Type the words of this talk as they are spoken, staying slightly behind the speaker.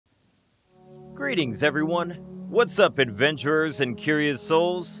Greetings everyone! What's up adventurers and curious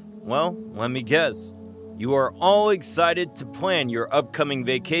souls? Well, let me guess. You are all excited to plan your upcoming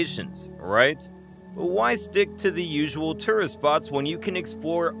vacations, right? But why stick to the usual tourist spots when you can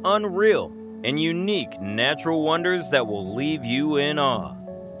explore unreal and unique natural wonders that will leave you in awe?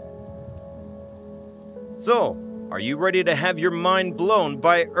 So, are you ready to have your mind blown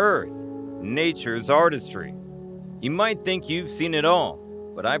by Earth, nature's artistry? You might think you've seen it all,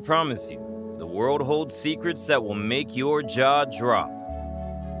 but I promise you, the world holds secrets that will make your jaw drop.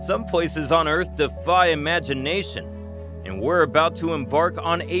 Some places on Earth defy imagination, and we're about to embark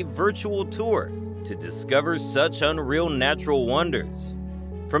on a virtual tour to discover such unreal natural wonders.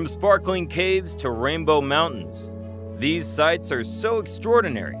 From sparkling caves to rainbow mountains, these sights are so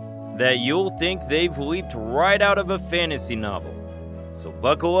extraordinary that you'll think they've leaped right out of a fantasy novel. So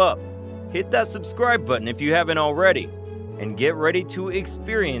buckle up, hit that subscribe button if you haven't already, and get ready to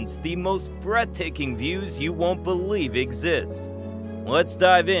experience the most breathtaking views you won't believe exist. Let's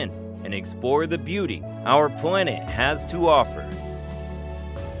dive in and explore the beauty our planet has to offer.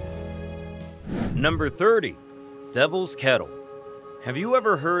 Number 30. Devil's Kettle. Have you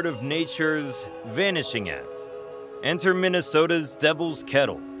ever heard of nature's Vanishing Act? Enter Minnesota's Devil's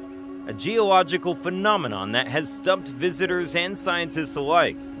Kettle, a geological phenomenon that has stumped visitors and scientists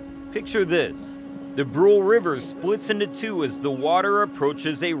alike. Picture this. The Brule River splits into two as the water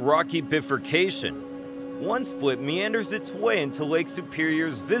approaches a rocky bifurcation. One split meanders its way into Lake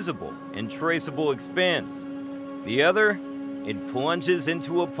Superior's visible and traceable expanse. The other, it plunges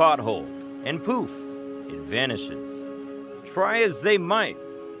into a pothole, and poof, it vanishes. Try as they might,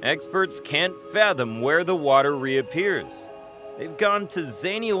 experts can't fathom where the water reappears. They've gone to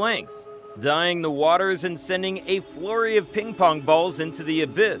zany lengths, dyeing the waters and sending a flurry of ping pong balls into the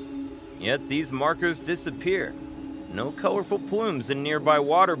abyss. Yet these markers disappear. No colorful plumes in nearby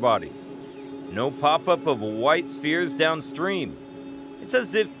water bodies. No pop-up of white spheres downstream. It's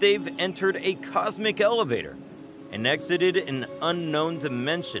as if they've entered a cosmic elevator and exited an unknown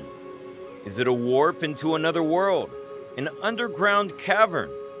dimension. Is it a warp into another world, an underground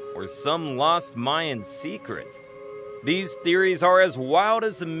cavern, or some lost Mayan secret? These theories are as wild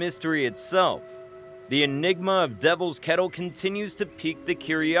as the mystery itself. The enigma of Devil's Kettle continues to pique the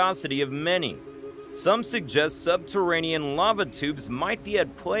curiosity of many. Some suggest subterranean lava tubes might be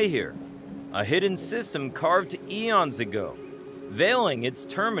at play here, a hidden system carved eons ago, veiling its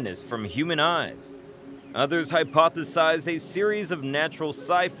terminus from human eyes. Others hypothesize a series of natural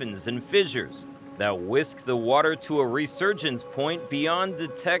siphons and fissures that whisk the water to a resurgence point beyond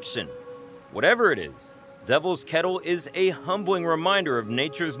detection. Whatever it is, Devil's Kettle is a humbling reminder of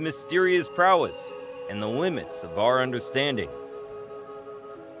nature's mysterious prowess and the limits of our understanding.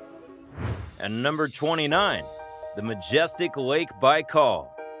 And number 29, the majestic Lake Baikal.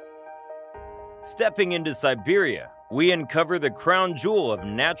 Stepping into Siberia, we uncover the crown jewel of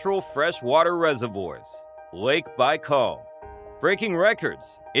natural freshwater reservoirs, Lake Baikal. Breaking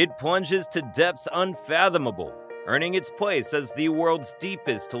records, it plunges to depths unfathomable, earning its place as the world's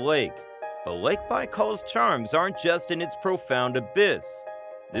deepest lake. But Lake Baikal's charms aren't just in its profound abyss.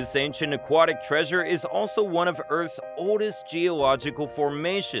 This ancient aquatic treasure is also one of Earth's oldest geological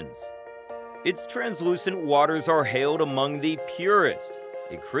formations. Its translucent waters are hailed among the purest,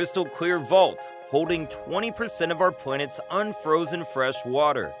 a crystal-clear vault holding 20% of our planet's unfrozen fresh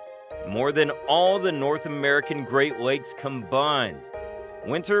water, more than all the North American Great Lakes combined.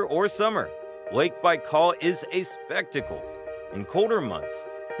 Winter or summer, Lake Baikal is a spectacle. In colder months,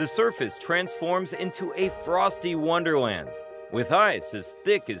 the surface transforms into a frosty wonderland, with ice as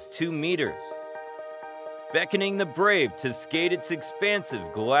thick as 2 meters, beckoning the brave to skate its expansive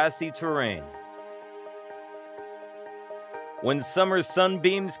glassy terrain. When summer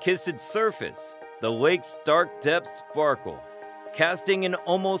sunbeams kiss its surface, the lake's dark depths sparkle, casting an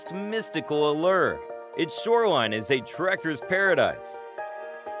almost mystical allure. Its shoreline is a trekker's paradise,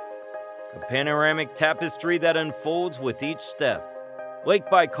 a panoramic tapestry that unfolds with each step. Lake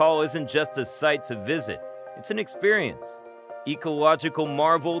Baikal isn't just a sight to visit, it's an experience. Ecological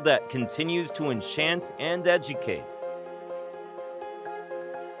marvel that continues to enchant and educate.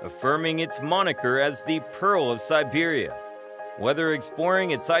 Affirming its moniker as the Pearl of Siberia, whether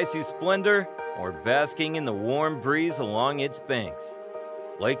exploring its icy splendor or basking in the warm breeze along its banks,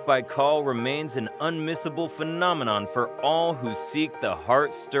 Lake Baikal remains an unmissable phenomenon for all who seek the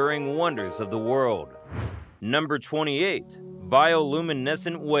heart-stirring wonders of the world. Number 28.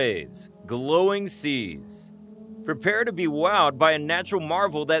 Bioluminescent waves, glowing seas. Prepare to be wowed by a natural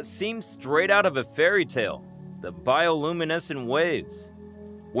marvel that seems straight out of a fairy tale, the bioluminescent waves.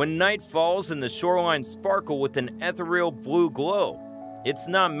 When night falls and the shoreline sparkle with an ethereal blue glow, it's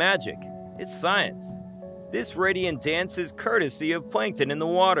not magic, It's science. This radiant dance is courtesy of plankton in the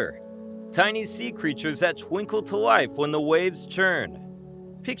water, tiny sea creatures that twinkle to life when the waves churn.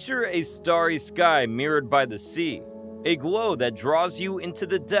 Picture a starry sky mirrored by the sea, a glow that draws you into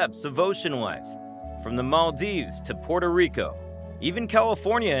the depths of ocean life. From the Maldives to Puerto Rico, even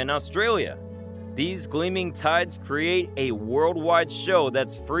California and Australia, these gleaming tides create a worldwide show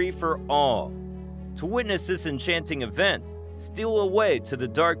that's free for all. To witness this enchanting event, steal away to the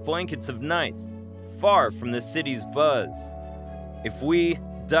dark blankets of night, far from the city's buzz. If we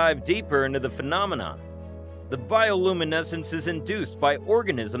dive deeper into the phenomenon, the bioluminescence is induced by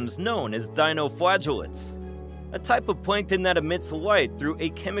organisms known as dinoflagellates, a type of plankton that emits light through a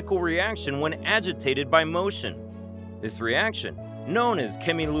chemical reaction when agitated by motion. This reaction, known as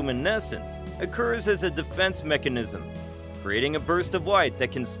chemiluminescence, occurs as a defense mechanism, creating a burst of light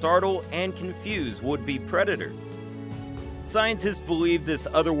that can startle and confuse would-be predators. Scientists believe this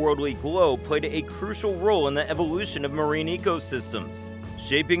otherworldly glow played a crucial role in the evolution of marine ecosystems,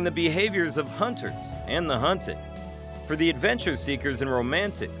 shaping the behaviors of hunters and the hunted. For the adventure seekers and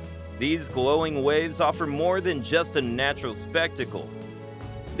romantics, these glowing waves offer more than just a natural spectacle.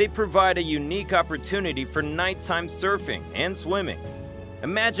 They provide a unique opportunity for nighttime surfing and swimming.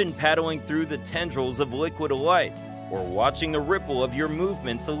 Imagine paddling through the tendrils of liquid light, or watching the ripple of your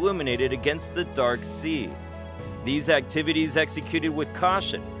movements illuminated against the dark sea. These activities, executed with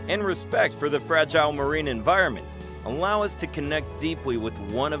caution and respect for the fragile marine environment, allow us to connect deeply with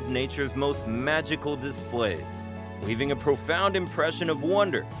one of nature's most magical displays, leaving a profound impression of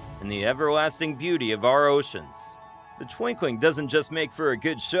wonder and the everlasting beauty of our oceans. The twinkling doesn't just make for a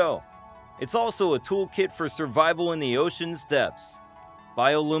good show, it's also a toolkit for survival in the ocean's depths.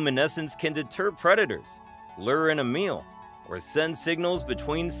 Bioluminescence can deter predators, lure in a meal, or send signals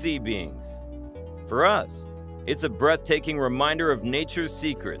between sea beings. For us, it's a breathtaking reminder of nature's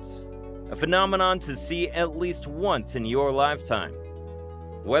secrets, a phenomenon to see at least once in your lifetime.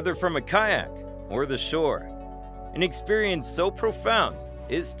 Whether from a kayak or the shore, an experience so profound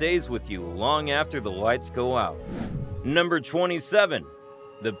it stays with you long after the lights go out. Number 27.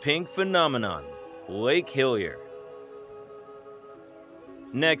 The Pink Phenomenon, Lake Hillier.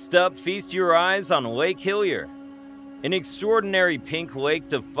 Next up, feast your eyes on Lake Hillier, an extraordinary pink lake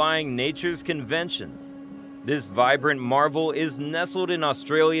defying nature's conventions. This vibrant marvel is nestled in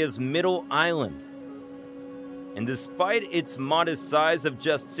Australia's Middle Island. And despite its modest size of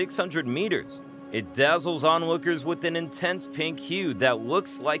just 600 meters, it dazzles onlookers with an intense pink hue that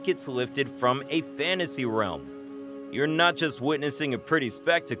looks like it's lifted from a fantasy realm. You're not just witnessing a pretty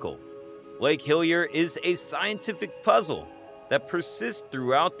spectacle. Lake Hillier is a scientific puzzle that persists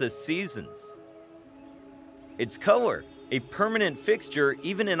throughout the seasons. Its color, a permanent fixture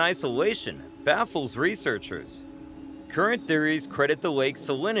even in isolation, baffles researchers. Current theories credit the lake's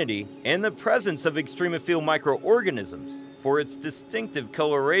salinity and the presence of extremophile microorganisms for its distinctive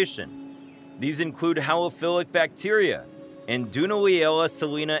coloration. These include halophilic bacteria and Dunaliella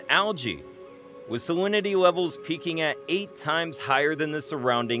salina algae, with salinity levels peaking at 8 times higher than the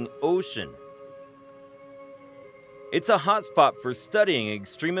surrounding ocean. It's a hotspot for studying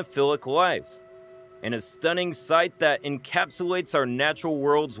extremophilic life, and a stunning sight that encapsulates our natural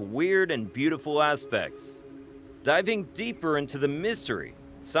world's weird and beautiful aspects. Diving deeper into the mystery,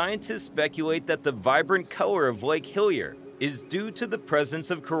 scientists speculate that the vibrant color of Lake Hillier is due to the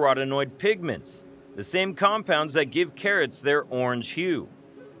presence of carotenoid pigments, the same compounds that give carrots their orange hue.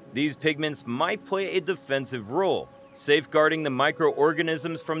 These pigments might play a defensive role, safeguarding the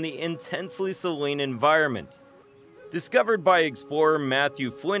microorganisms from the intensely saline environment. Discovered by explorer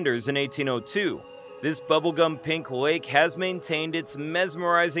Matthew Flinders in 1802, this bubblegum pink lake has maintained its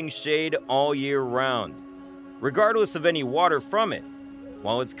mesmerizing shade all year round, regardless of any water from it.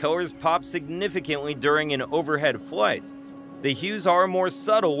 While its colors pop significantly during an overhead flight, the hues are more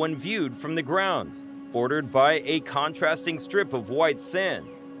subtle when viewed from the ground, bordered by a contrasting strip of white sand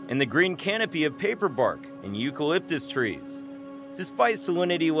and the green canopy of paper bark and eucalyptus trees. Despite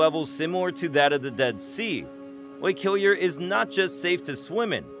salinity levels similar to that of the Dead Sea, Lake Hillier is not just safe to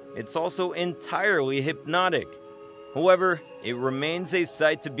swim in, it's also entirely hypnotic. However, it remains a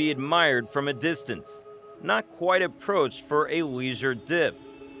sight to be admired from a distance, not quite approached for a leisure dip.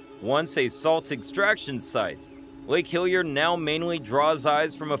 Once a salt extraction site, Lake Hillier now mainly draws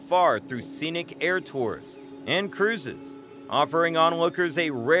eyes from afar through scenic air tours and cruises, offering onlookers a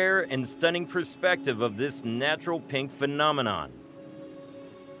rare and stunning perspective of this natural pink phenomenon.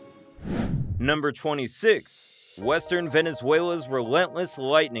 Number 26. Western Venezuela's relentless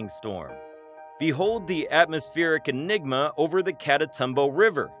lightning storm. Behold the atmospheric enigma over the Catatumbo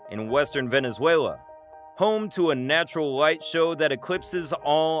River in western Venezuela. home to a natural light show that eclipses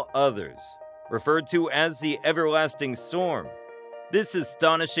all others, referred to as the everlasting storm. This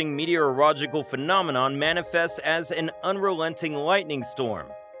astonishing meteorological phenomenon manifests as an unrelenting lightning storm.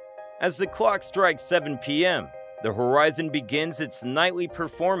 As the clock strikes 7 p.m., the horizon begins its nightly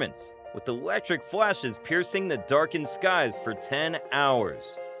performance, with electric flashes piercing the darkened skies for 10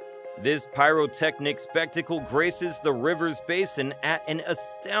 hours. This pyrotechnic spectacle graces the river's basin at an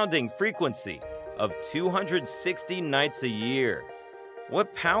astounding frequency of 260 nights a year.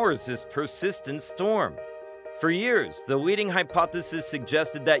 What powers this persistent storm? For years, the leading hypothesis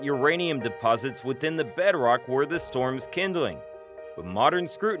suggested that uranium deposits within the bedrock were the storm's kindling, but modern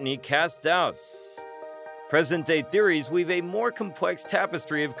scrutiny casts doubts. Present-day theories weave a more complex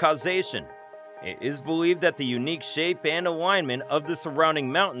tapestry of causation. It is believed that the unique shape and alignment of the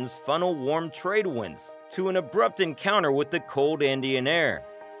surrounding mountains funnel warm trade winds to an abrupt encounter with the cold Andean air.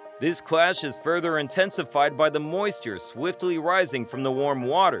 This clash is further intensified by the moisture swiftly rising from the warm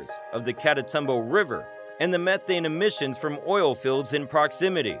waters of the Catatumbo River and the methane emissions from oil fields in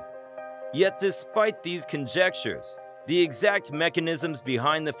proximity. Yet despite these conjectures, the exact mechanisms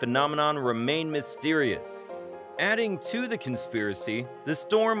behind the phenomenon remain mysterious. Adding to the conspiracy, the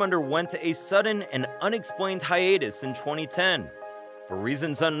storm underwent a sudden and unexplained hiatus in 2010. For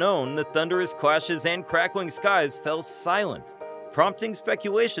reasons unknown, the thunderous clashes and crackling skies fell silent, prompting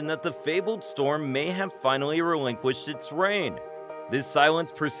speculation that the fabled storm may have finally relinquished its reign. This silence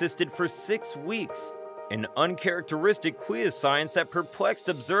persisted for 6 weeks, an uncharacteristic quiescence that perplexed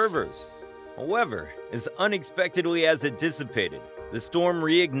observers. However, as unexpectedly as it dissipated, the storm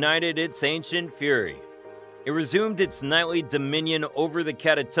reignited its ancient fury. It resumed its nightly dominion over the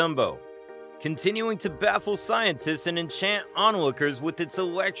Catatumbo, continuing to baffle scientists and enchant onlookers with its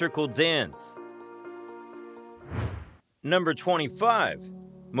electrical dance. Number 25.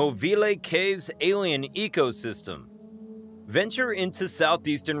 Movile Caves Alien Ecosystem. Venture into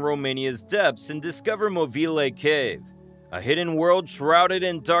southeastern Romania's depths and discover Movile Cave, a hidden world shrouded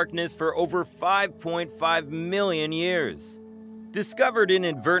in darkness for over 5.5 million years. Discovered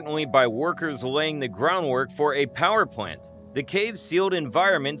inadvertently by workers laying the groundwork for a power plant, the cave's sealed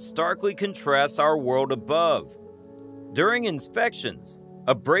environment starkly contrasts our world above. During inspections,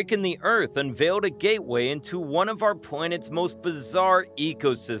 a break in the earth unveiled a gateway into one of our planet's most bizarre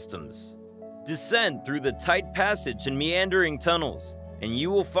ecosystems. Descend through the tight passage and meandering tunnels, and you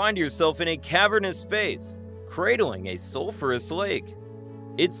will find yourself in a cavernous space, cradling a sulfurous lake.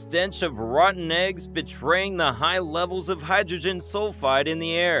 Its stench of rotten eggs betraying the high levels of hydrogen sulfide in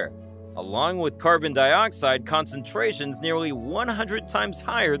the air, along with carbon dioxide concentrations nearly 100 times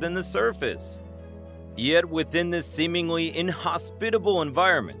higher than the surface. Yet within this seemingly inhospitable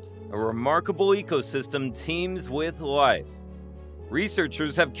environment, a remarkable ecosystem teems with life.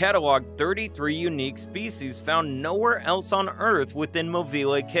 Researchers have cataloged 33 unique species found nowhere else on Earth within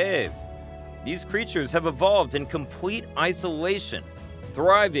Movile Cave. These creatures have evolved in complete isolation,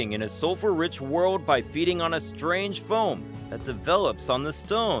 thriving in a sulfur-rich world by feeding on a strange foam that develops on the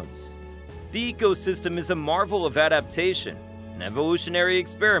stones. The ecosystem is a marvel of adaptation, an evolutionary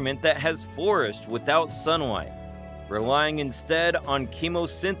experiment that has flourished without sunlight, relying instead on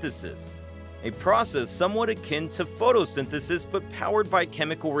chemosynthesis, a process somewhat akin to photosynthesis but powered by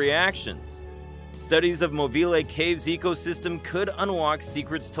chemical reactions. Studies of Movile Cave's ecosystem could unlock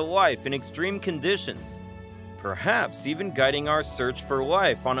secrets to life in extreme conditions, perhaps even guiding our search for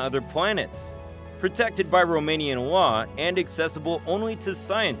life on other planets. Protected by Romanian law and accessible only to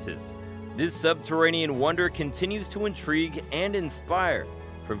scientists, this subterranean wonder continues to intrigue and inspire,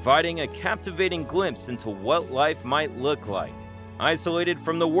 providing a captivating glimpse into what life might look like, isolated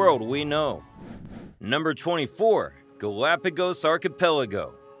from the world we know. Number 24. Galapagos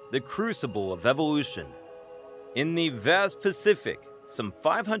Archipelago, the crucible of evolution. In the vast Pacific, some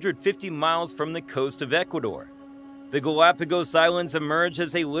 550 miles from the coast of Ecuador, the Galapagos Islands emerge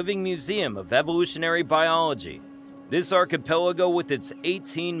as a living museum of evolutionary biology. This archipelago, with its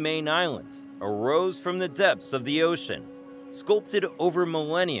 18 main islands, arose from the depths of the ocean, sculpted over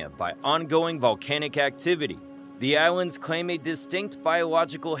millennia by ongoing volcanic activity. The islands claim a distinct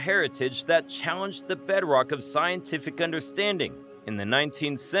biological heritage that challenged the bedrock of scientific understanding in the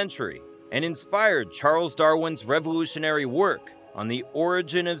 19th century and inspired Charles Darwin's revolutionary work on the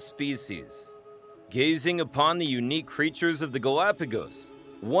origin of species. Gazing upon the unique creatures of the Galapagos,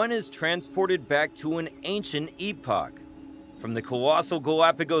 one is transported back to an ancient epoch. From the colossal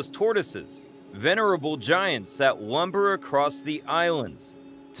Galapagos tortoises, venerable giants that lumber across the islands,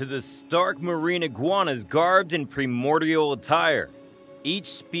 to the stark marine iguanas garbed in primordial attire, each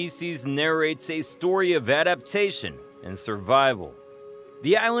species narrates a story of adaptation and survival.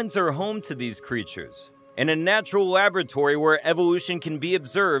 The islands are home to these creatures, and a natural laboratory where evolution can be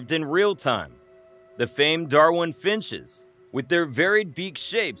observed in real time. The famed Darwin finches, with their varied beak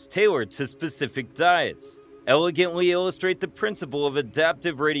shapes tailored to specific diets, elegantly illustrate the principle of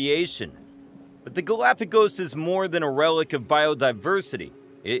adaptive radiation. But the Galapagos is more than a relic of biodiversity.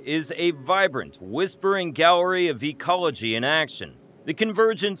 It is a vibrant, whispering gallery of ecology in action. The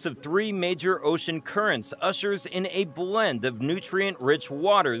convergence of three major ocean currents ushers in a blend of nutrient-rich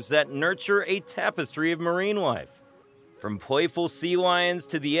waters that nurture a tapestry of marine life. From playful sea lions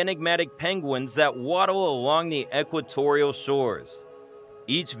to the enigmatic penguins that waddle along the equatorial shores.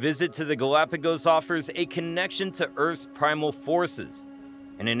 Each visit to the Galapagos offers a connection to Earth's primal forces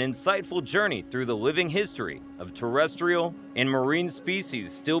and an insightful journey through the living history of terrestrial and marine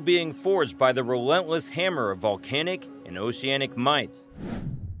species still being forged by the relentless hammer of volcanic and oceanic might.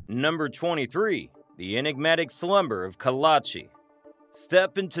 Number 23. The enigmatic slumber of Kalachi.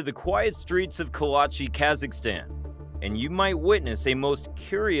 Step into the quiet streets of Kalachi, Kazakhstan, and you might witness a most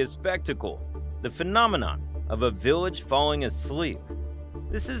curious spectacle, the phenomenon of a village falling asleep.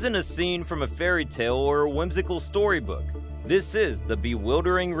 This isn't a scene from a fairy tale or a whimsical storybook. This is the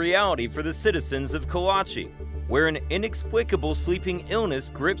bewildering reality for the citizens of Kalachi, where an inexplicable sleeping illness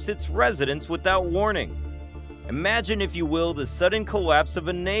grips its residents without warning. Imagine, if you will, the sudden collapse of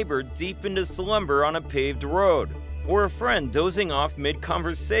a neighbor deep into slumber on a paved road, or a friend dozing off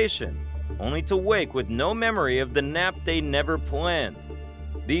mid-conversation, only to wake with no memory of the nap they never planned.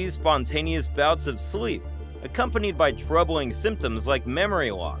 These spontaneous bouts of sleep, accompanied by troubling symptoms like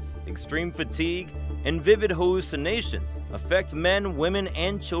memory loss, extreme fatigue, and vivid hallucinations, affect men, women,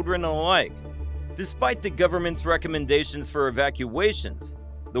 and children alike. Despite the government's recommendations for evacuations,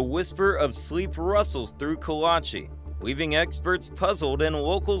 the whisper of sleep rustles through Kalachi, leaving experts puzzled and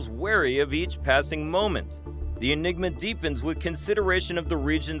locals wary of each passing moment. The enigma deepens with consideration of the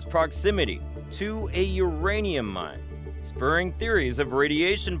region's proximity to a uranium mine, spurring theories of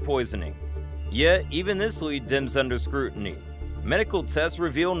radiation poisoning. Yet, even this lead dims under scrutiny. Medical tests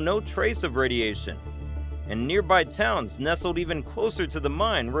reveal no trace of radiation, and nearby towns nestled even closer to the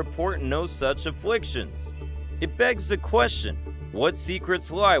mine report no such afflictions. It begs the question, what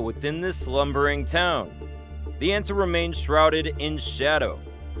secrets lie within this slumbering town? The answer remains shrouded in shadow,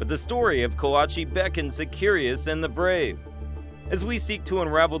 but the story of Kalachi beckons the curious and the brave. As we seek to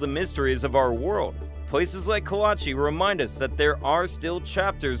unravel the mysteries of our world, places like Kalachi remind us that there are still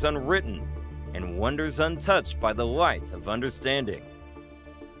chapters unwritten and wonders untouched by the light of understanding.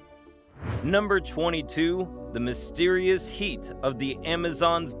 Number 22. The mysterious heat of the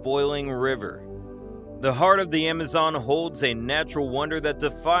Amazon's boiling river. The heart of the Amazon holds a natural wonder that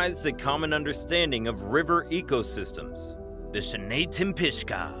defies the common understanding of river ecosystems, the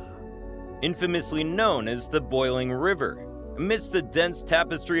Shanay-Timpishka. Infamously known as the Boiling River, amidst the dense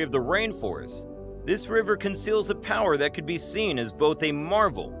tapestry of the rainforest, this river conceals a power that could be seen as both a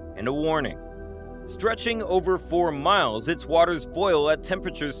marvel and a warning. Stretching over 4 miles, its waters boil at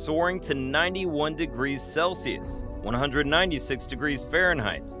temperatures soaring to 91 degrees Celsius, 196 degrees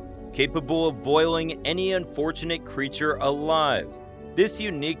Fahrenheit, capable of boiling any unfortunate creature alive. This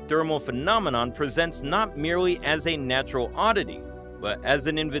unique thermal phenomenon presents not merely as a natural oddity, but as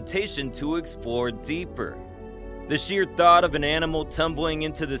an invitation to explore deeper. The sheer thought of an animal tumbling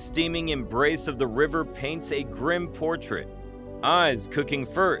into the steaming embrace of the river paints a grim portrait, eyes cooking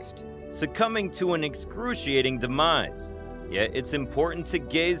first, succumbing to an excruciating demise. Yet it's important to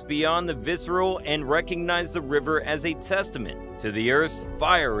gaze beyond the visceral and recognize the river as a testament to the Earth's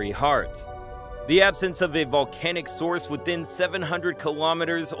fiery heart. The absence of a volcanic source within 700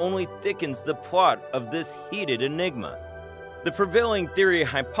 kilometers only thickens the plot of this heated enigma. The prevailing theory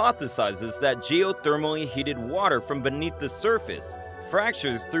hypothesizes that geothermally heated water from beneath the surface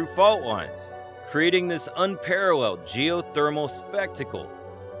fractures through fault lines, creating this unparalleled geothermal spectacle.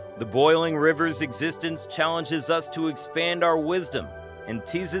 The boiling river's existence challenges us to expand our wisdom and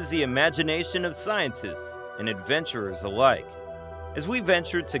teases the imagination of scientists and adventurers alike. As we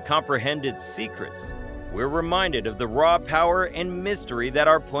venture to comprehend its secrets, we're reminded of the raw power and mystery that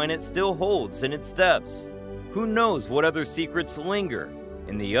our planet still holds in its depths. Who knows what other secrets linger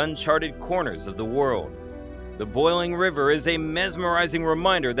in the uncharted corners of the world? The boiling river is a mesmerizing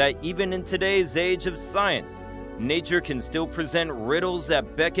reminder that even in today's age of science, nature can still present riddles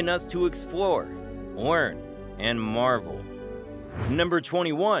that beckon us to explore, learn, and marvel. Number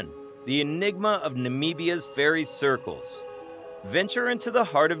 21. The enigma of Namibia's fairy circles. Venture into the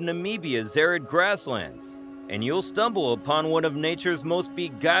heart of Namibia's arid grasslands, and you'll stumble upon one of nature's most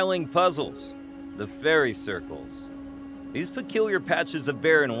beguiling puzzles, the fairy circles. These peculiar patches of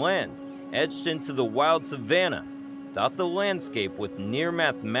barren land, etched into the wild savanna, dot the landscape with near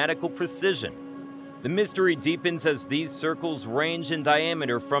mathematical precision. The mystery deepens as these circles range in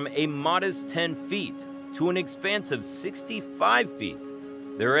diameter from a modest 10 feet to an expansive 65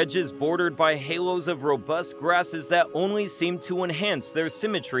 feet. Their edges bordered by halos of robust grasses that only seem to enhance their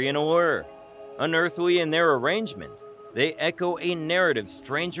symmetry and allure. Unearthly in their arrangement, they echo a narrative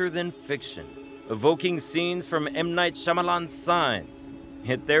stranger than fiction, evoking scenes from M. Night Shyamalan's Signs.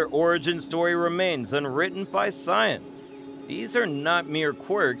 Yet their origin story remains unwritten by science. These are not mere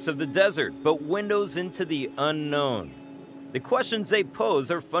quirks of the desert, but windows into the unknown. The questions they pose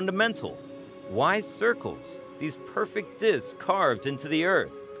are fundamental. Why circles, these perfect discs carved into the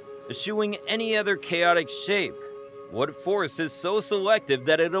earth, eschewing any other chaotic shape? What force is so selective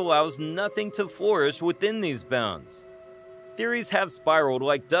that it allows nothing to flourish within these bounds? Theories have spiraled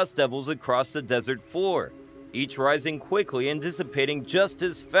like dust devils across the desert floor, each rising quickly and dissipating just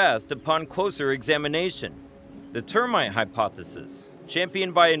as fast upon closer examination. The termite hypothesis,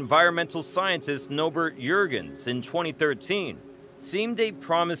 championed by environmental scientist Norbert Jurgens in 2013, seemed a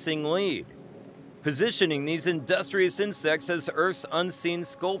promising lead, positioning these industrious insects as Earth's unseen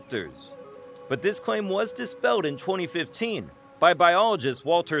sculptors. But this claim was dispelled in 2015 by biologist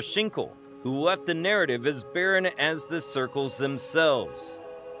Walter Schinkel, who left the narrative as barren as the circles themselves.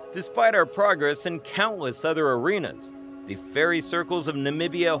 Despite our progress in countless other arenas, the fairy circles of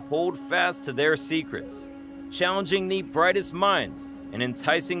Namibia hold fast to their secrets, challenging the brightest minds and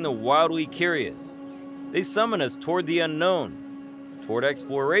enticing the wildly curious. They summon us toward the unknown, toward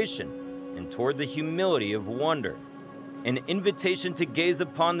exploration, and toward the humility of wonder. An invitation to gaze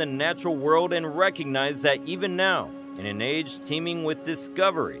upon the natural world and recognize that even now, in an age teeming with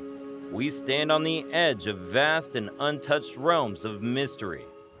discovery, we stand on the edge of vast and untouched realms of mystery.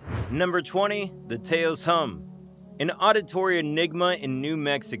 Number 20, the Teos Hum, an auditory enigma in New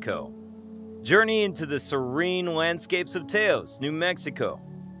Mexico. Journey into the serene landscapes of Teos, New Mexico,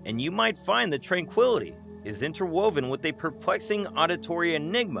 and you might find that tranquility is interwoven with a perplexing auditory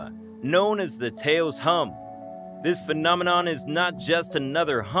enigma known as the Teos Hum. This phenomenon is not just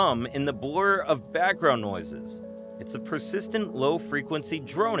another hum in the blur of background noises. It's a persistent low-frequency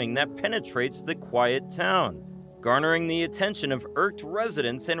droning that penetrates the quiet town, garnering the attention of irked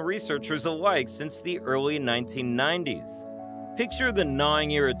residents and researchers alike since the early 1990s. Picture the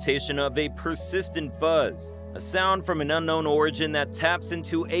gnawing irritation of a persistent buzz, a sound from an unknown origin that taps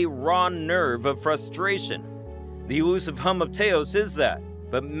into a raw nerve of frustration. The elusive hum of Teos is that,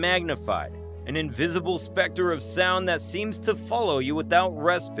 but magnified, an invisible specter of sound that seems to follow you without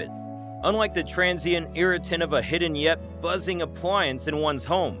respite. Unlike the transient irritant of a hidden yet buzzing appliance in one's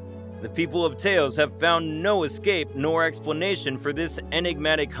home, the people of Teos have found no escape nor explanation for this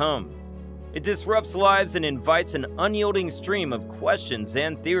enigmatic hum. It disrupts lives and invites an unyielding stream of questions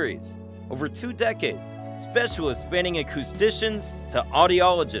and theories. Over 2 decades, specialists spanning acousticians to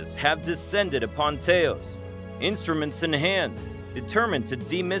audiologists have descended upon Teos, instruments in hand, determined to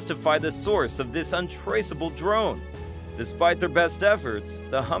demystify the source of this untraceable drone. Despite their best efforts,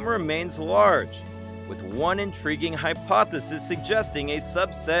 the hum remains large, with one intriguing hypothesis suggesting a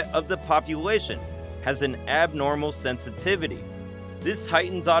subset of the population has an abnormal sensitivity. This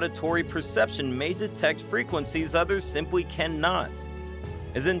heightened auditory perception may detect frequencies others simply cannot.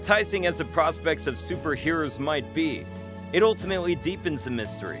 As enticing as the prospects of superheroes might be, it ultimately deepens the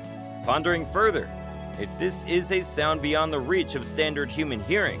mystery. Pondering further, if this is a sound beyond the reach of standard human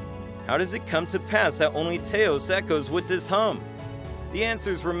hearing, how does it come to pass that only Teos echoes with this hum? The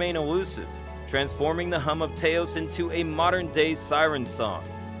answers remain elusive, transforming the hum of Teos into a modern-day siren song,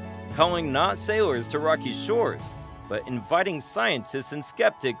 calling not sailors to rocky shores, but inviting scientists and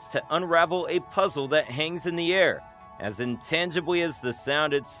skeptics to unravel a puzzle that hangs in the air as intangibly as the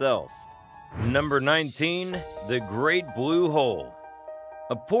sound itself. Number 19, the Great Blue Hole.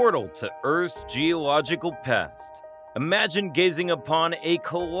 A portal to Earth's geological past. Imagine gazing upon a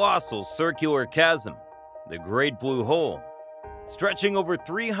colossal circular chasm, the Great Blue Hole, stretching over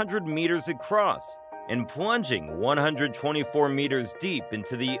 300 meters across and plunging 124 meters deep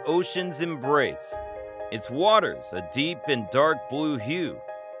into the ocean's embrace. Its waters, a deep and dark blue hue,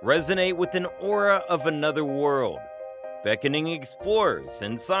 resonate with an aura of another world, beckoning explorers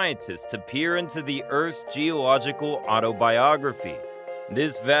and scientists to peer into the Earth's geological autobiography.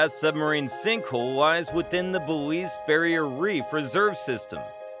 This vast submarine sinkhole lies within the Great Barrier Reef reserve system,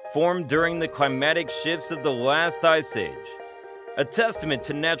 formed during the climatic shifts of the last ice age. A testament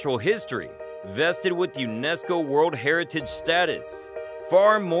to natural history, vested with UNESCO World Heritage status.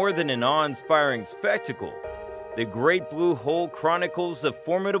 Far more than an awe-inspiring spectacle, the Great Blue Hole chronicles the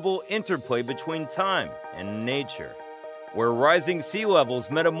formidable interplay between time and nature, where rising sea levels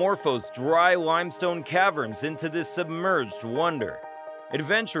metamorphose dry limestone caverns into this submerged wonder.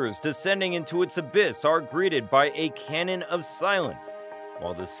 Adventurers descending into its abyss are greeted by a cannon of silence,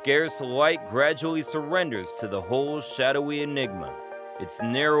 while the scarce light gradually surrenders to the whole shadowy enigma, its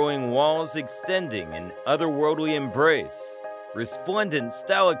narrowing walls extending in otherworldly embrace. Resplendent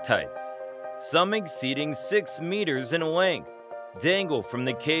stalactites, some exceeding 6 meters in length, dangle from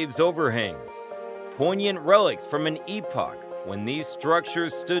the cave's overhangs, poignant relics from an epoch when these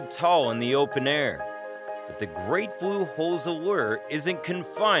structures stood tall in the open air. But the Great Blue Hole's allure isn't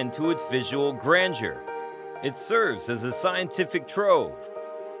confined to its visual grandeur. It serves as a scientific trove,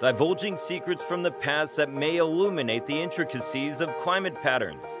 divulging secrets from the past that may illuminate the intricacies of climate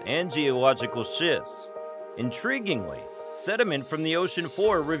patterns and geological shifts. Intriguingly, sediment from the ocean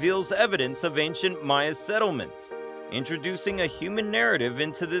floor reveals evidence of ancient Maya settlements, introducing a human narrative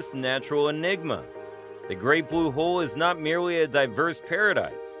into this natural enigma. The Great Blue Hole is not merely a diverse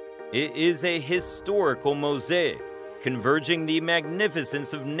paradise. It is a historical mosaic, converging the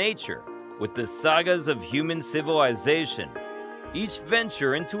magnificence of nature with the sagas of human civilization. Each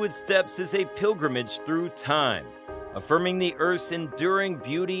venture into its depths is a pilgrimage through time, affirming the Earth's enduring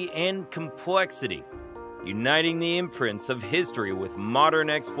beauty and complexity, uniting the imprints of history with modern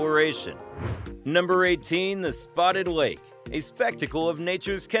exploration. Number 18, the Spotted Lake, a spectacle of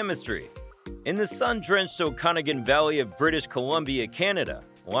nature's chemistry. In the sun-drenched Okanagan Valley of British Columbia, Canada,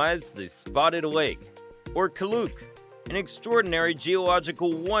 lies the Spotted Lake, or Kaluk, an extraordinary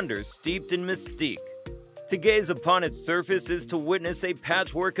geological wonder steeped in mystique. To gaze upon its surface is to witness a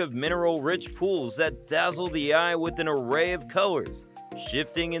patchwork of mineral-rich pools that dazzle the eye with an array of colors,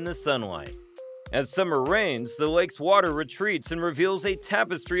 shifting in the sunlight. As summer rains, the lake's water retreats and reveals a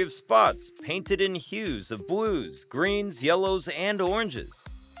tapestry of spots painted in hues of blues, greens, yellows, and oranges.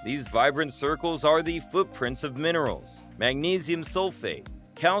 These vibrant circles are the footprints of minerals, magnesium sulfate,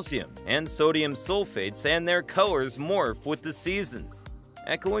 calcium, and sodium sulfates, and their colors morph with the seasons,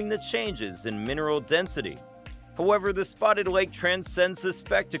 echoing the changes in mineral density. However, the Spotted Lake transcends the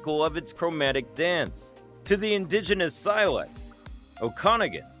spectacle of its chromatic dance. To the indigenous Silex,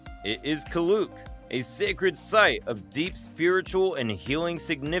 Okanagan, it is Kaluk, a sacred site of deep spiritual and healing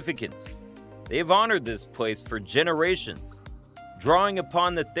significance. They have honored this place for generations, drawing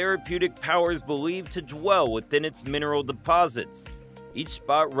upon the therapeutic powers believed to dwell within its mineral deposits. Each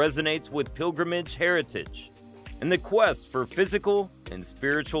spot resonates with pilgrimage heritage and the quest for physical and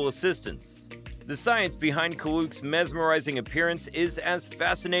spiritual assistance. The science behind Kaluk's mesmerizing appearance is as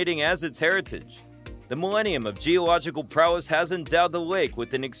fascinating as its heritage. The millennium of geological prowess has endowed the lake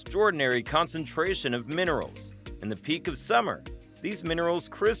with an extraordinary concentration of minerals. In the peak of summer, these minerals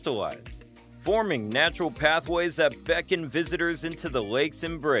crystallize, forming natural pathways that beckon visitors into the lake's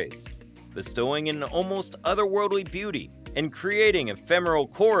embrace, bestowing an almost otherworldly beauty and creating ephemeral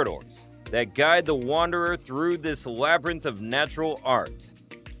corridors that guide the wanderer through this labyrinth of natural art.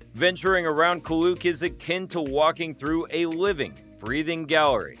 Venturing around Kaluk is akin to walking through a living, breathing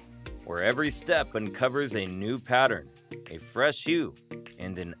gallery, where every step uncovers a new pattern, a fresh hue,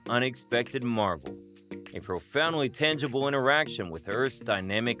 and an unexpected marvel, a profoundly tangible interaction with Earth's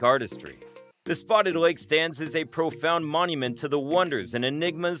dynamic artistry. The Spotted Lake stands as a profound monument to the wonders and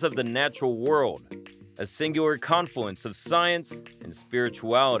enigmas of the natural world, a singular confluence of science and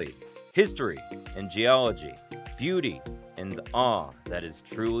spirituality, history and geology, beauty and awe that is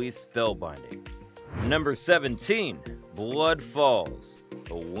truly spellbinding. Number 17, Blood Falls,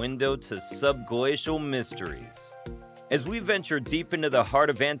 a window to subglacial mysteries. As we venture deep into the heart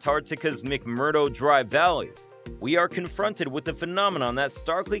of Antarctica's McMurdo Dry Valleys, we are confronted with a phenomenon that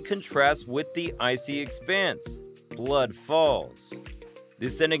starkly contrasts with the icy expanse, Blood Falls.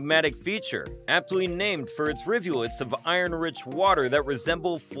 This enigmatic feature, aptly named for its rivulets of iron-rich water that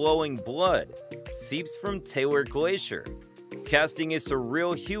resemble flowing blood, seeps from Taylor Glacier, casting a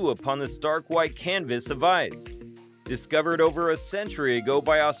surreal hue upon the stark white canvas of ice. Discovered over a century ago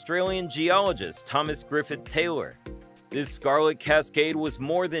by Australian geologist Thomas Griffith Taylor, this scarlet cascade was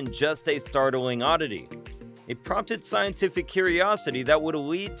more than just a startling oddity. It prompted scientific curiosity that would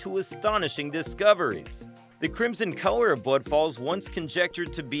lead to astonishing discoveries. The crimson color of Blood Falls, once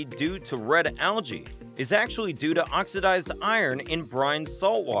conjectured to be due to red algae, is actually due to oxidized iron in brine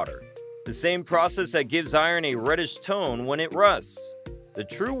saltwater, the same process that gives iron a reddish tone when it rusts. The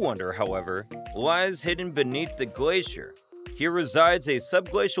true wonder, however, lies hidden beneath the glacier. Here resides a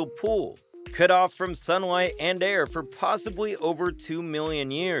subglacial pool, cut off from sunlight and air for possibly over 2 million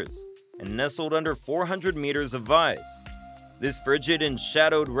years, and nestled under 400 meters of ice. This frigid and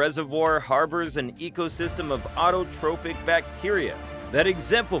shadowed reservoir harbors an ecosystem of autotrophic bacteria that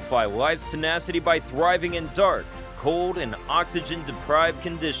exemplify life's tenacity by thriving in dark, cold, and oxygen-deprived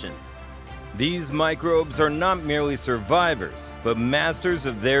conditions. These microbes are not merely survivors, but masters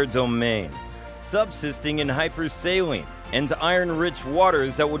of their domain, subsisting in hypersaline and iron-rich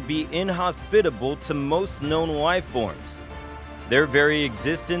waters that would be inhospitable to most known life forms. Their very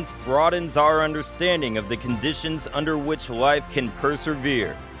existence broadens our understanding of the conditions under which life can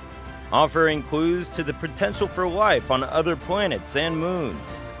persevere, offering clues to the potential for life on other planets and moons.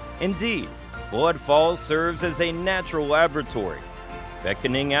 Indeed, Blood Falls serves as a natural laboratory,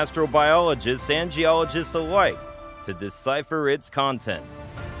 beckoning astrobiologists and geologists alike to decipher its contents,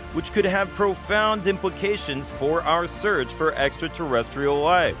 which could have profound implications for our search for extraterrestrial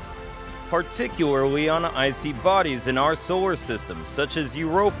life, particularly on icy bodies in our solar system such as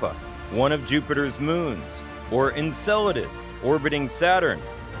Europa, one of Jupiter's moons, or Enceladus, orbiting Saturn.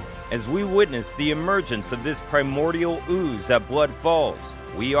 As we witness the emergence of this primordial ooze at Blood Falls,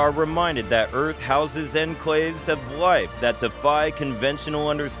 we are reminded that Earth houses enclaves of life that defy conventional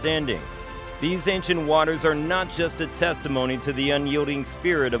understanding. These ancient waters are not just a testimony to the unyielding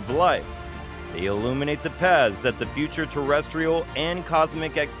spirit of life. They illuminate the paths that the future terrestrial and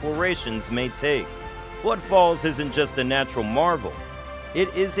cosmic explorations may take. Blood Falls isn't just a natural marvel.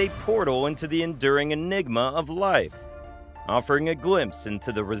 It is a portal into the enduring enigma of life, offering a glimpse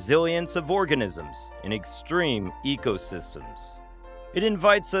into the resilience of organisms in extreme ecosystems. It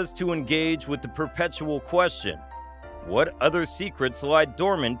invites us to engage with the perpetual question: what other secrets lie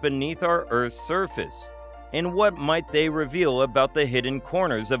dormant beneath our Earth's surface? And what might they reveal about the hidden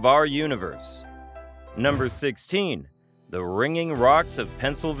corners of our universe? Number 16. The Ringing Rocks of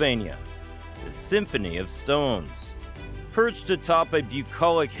Pennsylvania. The Symphony of Stones. Perched atop a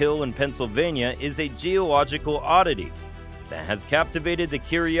bucolic hill in Pennsylvania is a geological oddity that has captivated the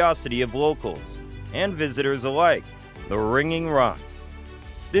curiosity of locals and visitors alike: the Ringing Rocks.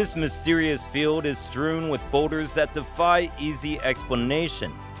 This mysterious field is strewn with boulders that defy easy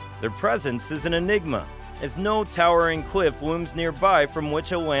explanation. Their presence is an enigma, as no towering cliff looms nearby from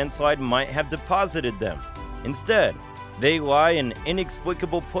which a landslide might have deposited them. Instead, they lie in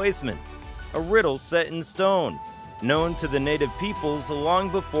inexplicable placement, a riddle set in stone, known to the native peoples long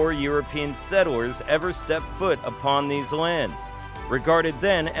before European settlers ever stepped foot upon these lands, regarded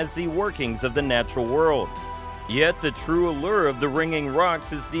then as the workings of the natural world. Yet the true allure of the Ringing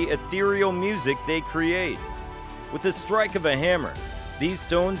Rocks is the ethereal music they create. With the strike of a hammer, these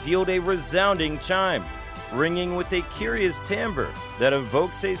stones yield a resounding chime, ringing with a curious timbre that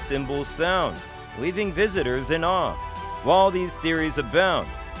evokes a cymbal sound, leaving visitors in awe. While these theories abound,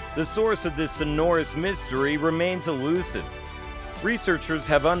 the source of this sonorous mystery remains elusive. Researchers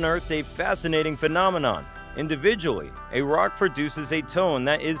have unearthed a fascinating phenomenon. Individually, a rock produces a tone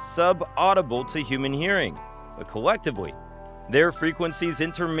that is sub-audible to human hearing, but collectively, their frequencies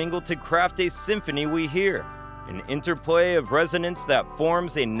intermingle to craft a symphony we hear, an interplay of resonance that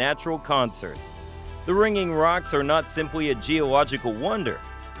forms a natural concert. The Ringing Rocks are not simply a geological wonder.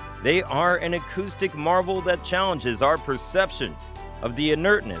 They are an acoustic marvel that challenges our perceptions of the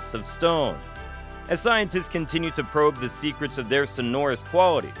inertness of stone. As scientists continue to probe the secrets of their sonorous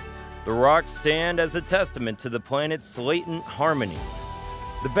qualities, the rocks stand as a testament to the planet's latent harmonies.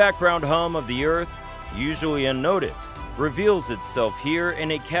 The background hum of the Earth, usually unnoticed, reveals itself here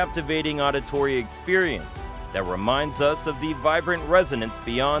in a captivating auditory experience that reminds us of the vibrant resonance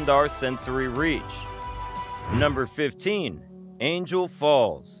beyond our sensory reach. Number 15. Angel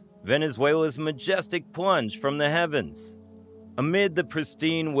Falls, Venezuela's majestic plunge from the heavens. Amid the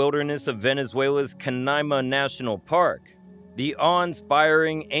pristine wilderness of Venezuela's Canaima National Park, the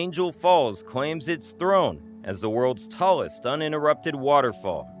awe-inspiring Angel Falls claims its throne as the world's tallest uninterrupted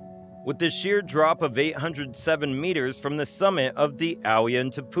waterfall. With the sheer drop of 807 meters from the summit of the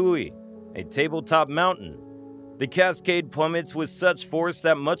Ollantaytambo, a tabletop mountain, the cascade plummets with such force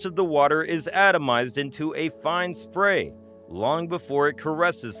that much of the water is atomized into a fine spray long before it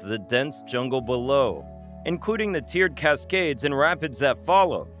caresses the dense jungle below. Including the tiered cascades and rapids that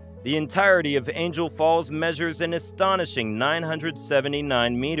follow, the entirety of Angel Falls measures an astonishing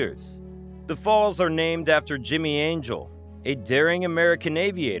 979 meters. The falls are named after Jimmy Angel, a daring American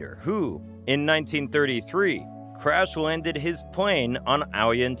aviator who, in 1933, crash-landed his plane on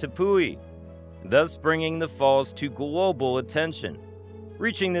Ollantaytambo, thus bringing the falls to global attention.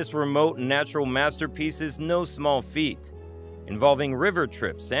 Reaching this remote natural masterpiece is no small feat, involving river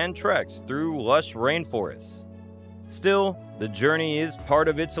trips and treks through lush rainforests. Still, the journey is part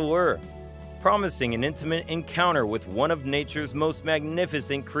of its allure, promising an intimate encounter with one of nature's most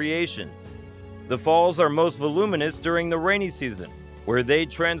magnificent creations. The falls are most voluminous during the rainy season, where they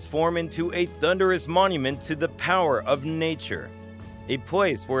transform into a thunderous monument to the power of nature, a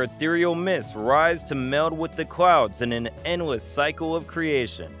place where ethereal mists rise to meld with the clouds in an endless cycle of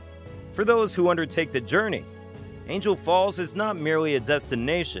creation. For those who undertake the journey, Angel Falls is not merely a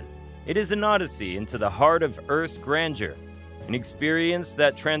destination, it is an odyssey into the heart of Earth's grandeur, an experience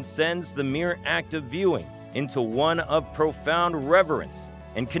that transcends the mere act of viewing into one of profound reverence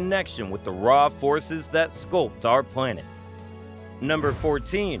and connection with the raw forces that sculpt our planet. Number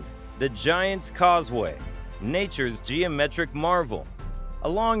 14. The Giant's Causeway, nature's geometric marvel.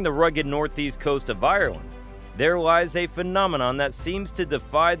 Along the rugged northeast coast of Ireland, there lies a phenomenon that seems to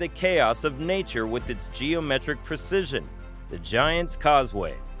defy the chaos of nature with its geometric precision, the Giant's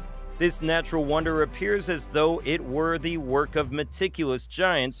Causeway. This natural wonder appears as though it were the work of meticulous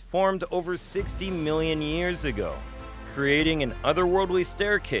giants formed over 60 million years ago, creating an otherworldly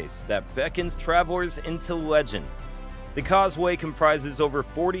staircase that beckons travelers into legend. The causeway comprises over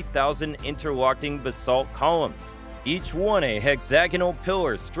 40,000 interlocking basalt columns, each one a hexagonal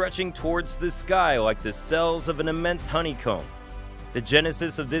pillar stretching towards the sky like the cells of an immense honeycomb. The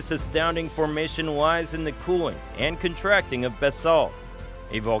genesis of this astounding formation lies in the cooling and contracting of basalt,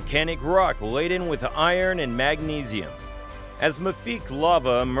 a volcanic rock laden with iron and magnesium. As mafic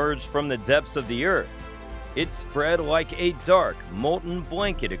lava emerged from the depths of the earth, it spread like a dark, molten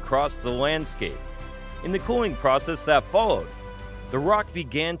blanket across the landscape. In the cooling process that followed, the rock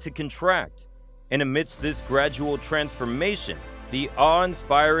began to contract, and amidst this gradual transformation, the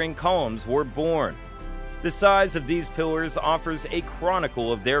awe-inspiring columns were born. The size of these pillars offers a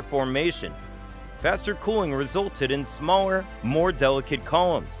chronicle of their formation. Faster cooling resulted in smaller, more delicate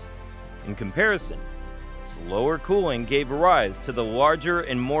columns. In comparison, slower cooling gave rise to the larger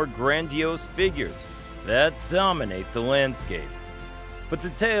and more grandiose figures that dominate the landscape. But the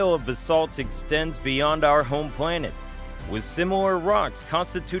tale of basalt extends beyond our home planet, with similar rocks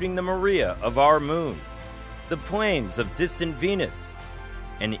constituting the Maria of our moon, the plains of distant Venus,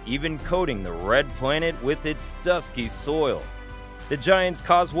 and even coating the red planet with its dusky soil. The Giant's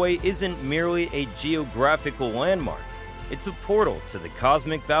Causeway isn't merely a geographical landmark, it's a portal to the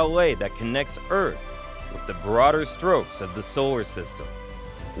cosmic ballet that connects Earth with the broader strokes of the solar system.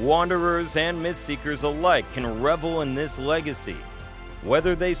 Wanderers and myth-seekers alike can revel in this legacy,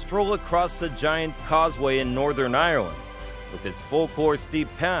 whether they stroll across the Giant's Causeway in Northern Ireland with its folklore steep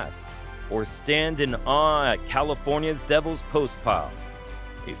path, or stand in awe at California's Devil's Postpile,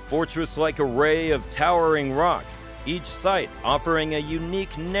 a fortress-like array of towering rock, each site offering a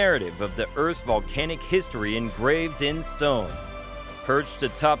unique narrative of the Earth's volcanic history engraved in stone. Perched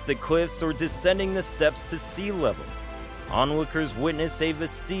atop the cliffs or descending the steps to sea level, onlookers witness a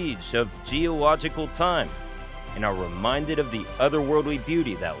vestige of geological time and are reminded of the otherworldly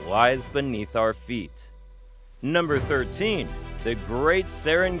beauty that lies beneath our feet. Number 13. The Great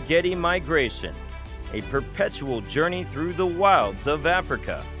Serengeti Migration, a perpetual journey through the wilds of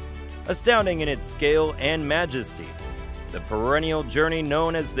Africa. Astounding in its scale and majesty, the perennial journey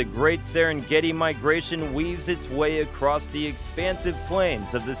known as the Great Serengeti Migration weaves its way across the expansive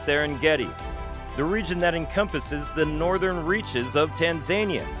plains of the Serengeti, the region that encompasses the northern reaches of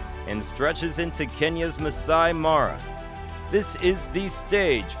Tanzania and stretches into Kenya's Masai Mara. This is the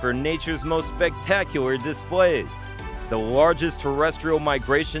stage for nature's most spectacular displays, the largest terrestrial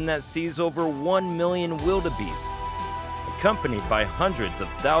migration that sees over 1 million wildebeest, accompanied by hundreds of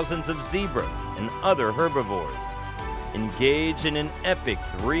thousands of zebras and other herbivores, engage in an epic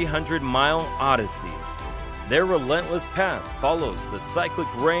 300-mile odyssey. Their relentless path follows the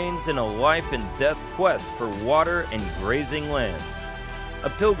cyclic rains in a life and death quest for water and grazing lands, a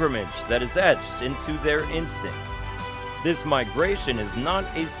pilgrimage that is etched into their instincts. This migration is not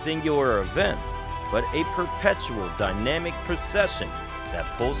a singular event, but a perpetual dynamic procession that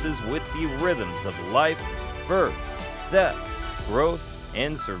pulses with the rhythms of life, birth, death, growth,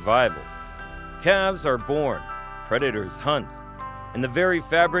 and survival. Calves are born, predators hunt, and the very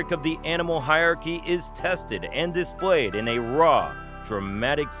fabric of the animal hierarchy is tested and displayed in a raw,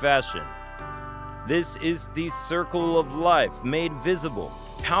 dramatic fashion. This is the circle of life made visible,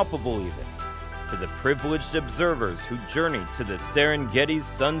 palpable even, to the privileged observers who journey to the Serengeti's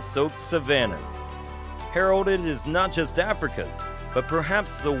sun-soaked savannas. Heralded as not just Africa's, but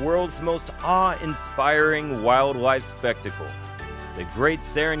perhaps the world's most awe-inspiring wildlife spectacle, the Great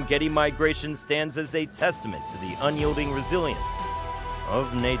Serengeti Migration stands as a testament to the unyielding resilience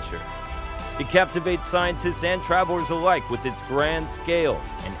of nature. It captivates scientists and travelers alike with its grand scale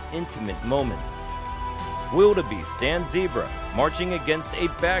and intimate moments. Wildebeest and zebra, marching against a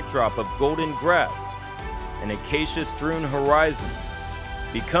backdrop of golden grass and acacia-strewn horizons,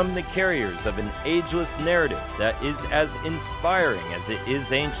 become the carriers of an ageless narrative that is as inspiring as it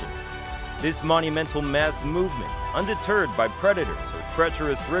is ancient. This monumental mass movement, undeterred by predators or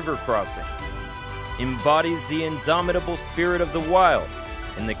treacherous river crossings, embodies the indomitable spirit of the wild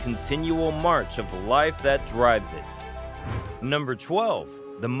and the continual march of life that drives it. Number 12.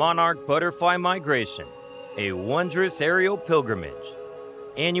 The monarch butterfly migration, a wondrous aerial pilgrimage.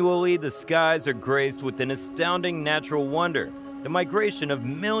 Annually, the skies are graced with an astounding natural wonder, the migration of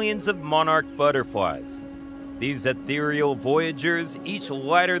millions of monarch butterflies. These ethereal voyagers, each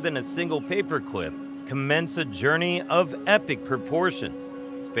lighter than a single paperclip, commence a journey of epic proportions,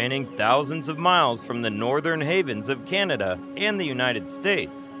 spanning thousands of miles from the northern havens of Canada and the United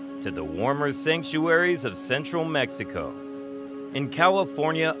States to the warmer sanctuaries of central Mexico. In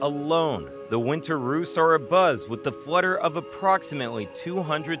California alone, the winter roosts are abuzz with the flutter of approximately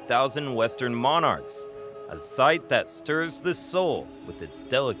 200,000 western monarchs, a sight that stirs the soul with its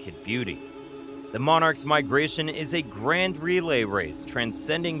delicate beauty. The monarch's migration is a grand relay race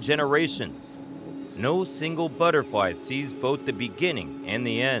transcending generations. No single butterfly sees both the beginning and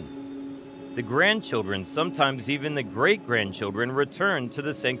the end. The grandchildren, sometimes even the great-grandchildren, return to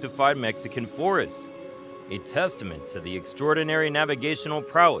the sanctified Mexican forests, a testament to the extraordinary navigational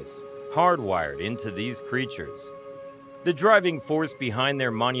prowess hardwired into these creatures. The driving force behind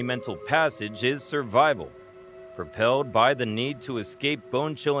their monumental passage is survival, propelled by the need to escape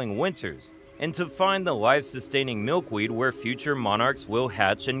bone-chilling winters and to find the life-sustaining milkweed where future monarchs will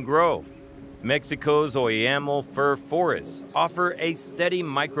hatch and grow. Mexico's Oyamel fir forests offer a steady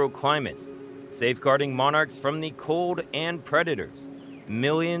microclimate, safeguarding monarchs from the cold and predators.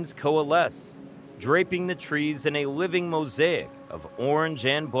 Millions coalesce, draping the trees in a living mosaic of orange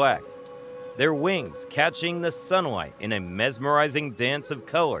and black, their wings catching the sunlight in a mesmerizing dance of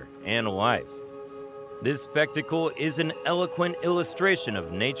color and life. This spectacle is an eloquent illustration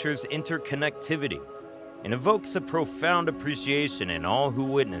of nature's interconnectivity and evokes a profound appreciation in all who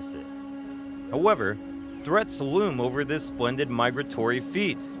witness it. However, threats loom over this splendid migratory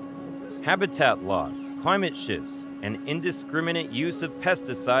feat. Habitat loss, climate shifts, and indiscriminate use of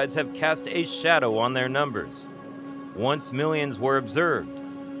pesticides have cast a shadow on their numbers. Once millions were observed,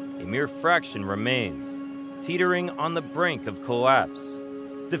 a mere fraction remains, teetering on the brink of collapse.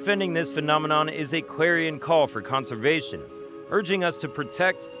 Defending this phenomenon is a clarion call for conservation, urging us to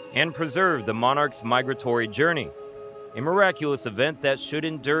protect and preserve the monarch's migratory journey, a miraculous event that should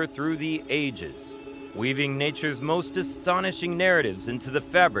endure through the ages, weaving nature's most astonishing narratives into the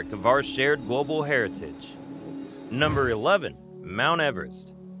fabric of our shared global heritage. Number 11. Mount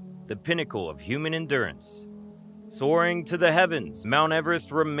Everest, the pinnacle of human endurance. Soaring to the heavens, Mount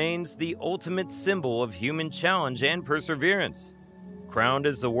Everest remains the ultimate symbol of human challenge and perseverance. Crowned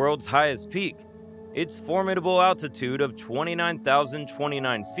as the world's highest peak, its formidable altitude of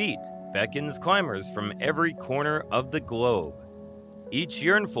 29,029 feet beckons climbers from every corner of the globe, each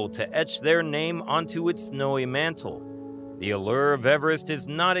yearnful to etch their name onto its snowy mantle. The allure of Everest is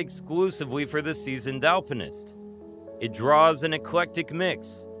not exclusively for the seasoned alpinist. It draws an eclectic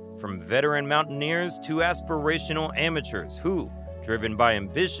mix, from veteran mountaineers to aspirational amateurs who, driven by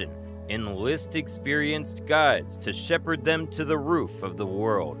ambition, enlist experienced guides to shepherd them to the roof of the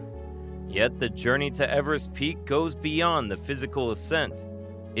world. Yet the journey to Everest Peak goes beyond the physical ascent.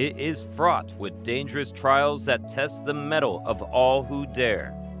 It is fraught with dangerous trials that test the mettle of all who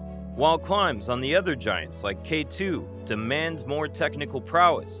dare. While climbs on the other giants like K2 demand more technical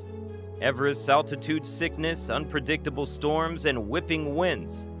prowess, Everest's altitude sickness, unpredictable storms, and whipping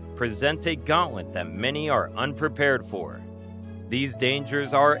winds present a gauntlet that many are unprepared for. These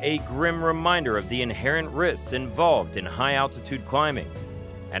dangers are a grim reminder of the inherent risks involved in high-altitude climbing.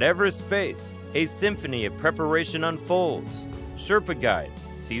 At Everest Base, a symphony of preparation unfolds. Sherpa guides,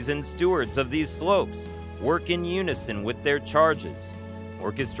 seasoned stewards of these slopes, work in unison with their charges,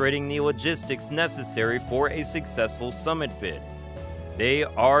 orchestrating the logistics necessary for a successful summit bid. They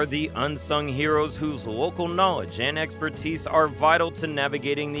are the unsung heroes whose local knowledge and expertise are vital to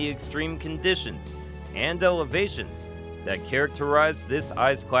navigating the extreme conditions and elevations that characterize this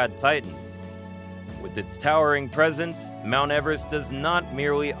ice-clad titan. With its towering presence, Mount Everest does not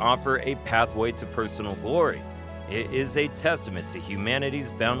merely offer a pathway to personal glory. It is a testament to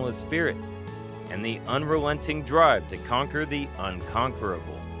humanity's boundless spirit and the unrelenting drive to conquer the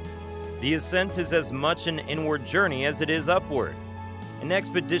unconquerable. The ascent is as much an inward journey as it is upward, an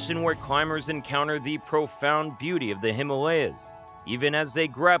expedition where climbers encounter the profound beauty of the Himalayas, even as they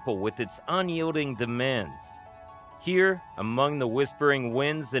grapple with its unyielding demands. Here, among the whispering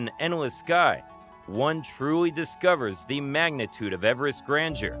winds and endless sky, one truly discovers the magnitude of Everest's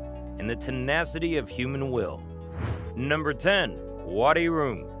grandeur and the tenacity of human will. Number 10. Wadi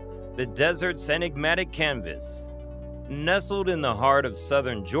Rum, the desert's enigmatic canvas. Nestled in the heart of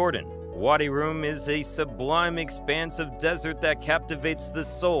southern Jordan, Wadi Rum is a sublime expanse of desert that captivates the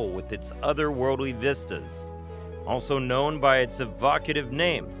soul with its otherworldly vistas. also known by its evocative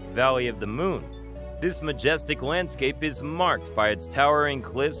name, Valley of the Moon. This majestic landscape is marked by its towering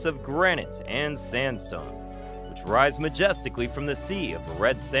cliffs of granite and sandstone, which rise majestically from the sea of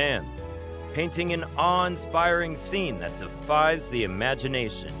red sand, painting an awe-inspiring scene that defies the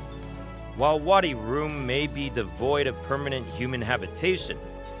imagination. While Wadi Rum may be devoid of permanent human habitation,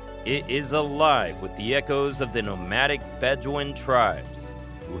 it is alive with the echoes of the nomadic Bedouin tribes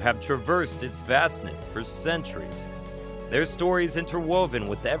who have traversed its vastness for centuries, their stories interwoven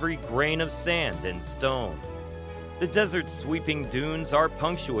with every grain of sand and stone. The desert's sweeping dunes are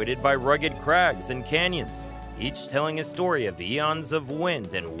punctuated by rugged crags and canyons, each telling a story of eons of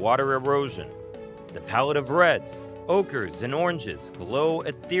wind and water erosion. The palette of reds, ochres, and oranges glow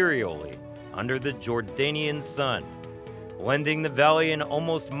ethereally under the Jordanian sun, lending the valley an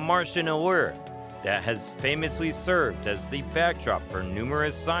almost Martian allure that has famously served as the backdrop for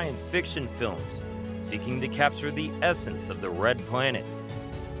numerous science fiction films seeking to capture the essence of the Red Planet.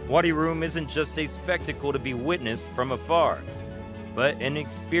 Wadi Rum isn't just a spectacle to be witnessed from afar, but an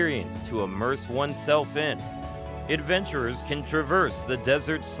experience to immerse oneself in. Adventurers can traverse the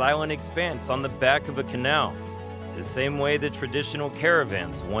desert's silent expanse on the back of a canal, the same way the traditional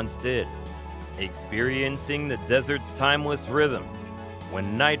caravans once did, experiencing the desert's timeless rhythm.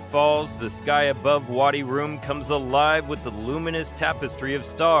 When night falls, the sky above Wadi Rum comes alive with the luminous tapestry of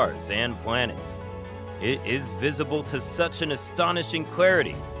stars and planets. It is visible to such an astonishing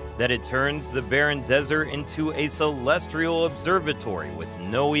clarity that it turns the barren desert into a celestial observatory with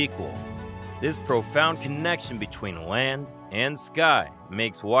no equal. This profound connection between land and sky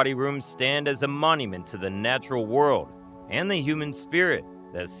makes Wadi Rum stand as a monument to the natural world and the human spirit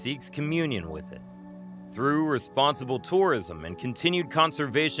that seeks communion with it. Through responsible tourism and continued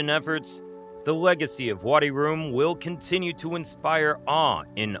conservation efforts, the legacy of Wadi Rum will continue to inspire awe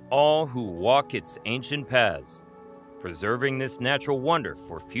in all who walk its ancient paths, preserving this natural wonder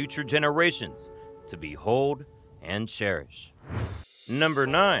for future generations to behold and cherish. Number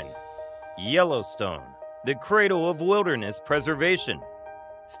 9. Yellowstone, the cradle of wilderness preservation.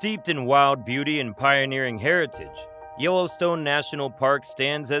 Steeped in wild beauty and pioneering heritage, Yellowstone National Park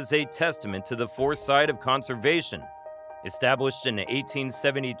stands as a testament to the foresight of conservation. Established in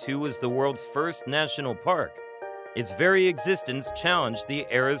 1872 as the world's first national park, its very existence challenged the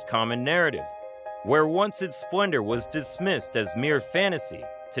era's common narrative. Where once its splendor was dismissed as mere fantasy,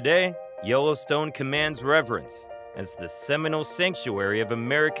 today, Yellowstone commands reverence as the seminal sanctuary of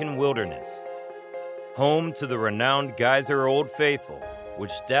American wilderness. Home to the renowned geyser Old Faithful,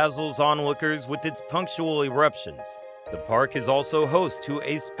 which dazzles onlookers with its punctual eruptions, the park is also host to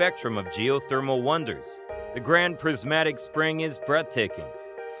a spectrum of geothermal wonders. The Grand Prismatic Spring is breathtaking,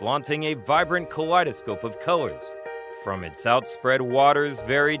 flaunting a vibrant kaleidoscope of colors, from its outspread waters,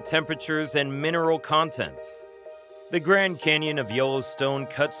 varied temperatures, and mineral contents. The Grand Canyon of Yellowstone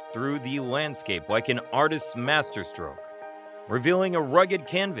cuts through the landscape like an artist's masterstroke, revealing a rugged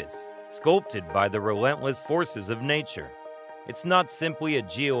canvas sculpted by the relentless forces of nature. It's not simply a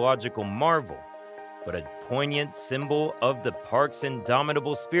geological marvel, but a poignant symbol of the park's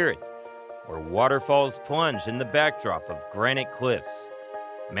indomitable spirit, where waterfalls plunge in the backdrop of granite cliffs,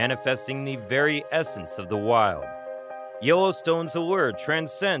 manifesting the very essence of the wild. Yellowstone's allure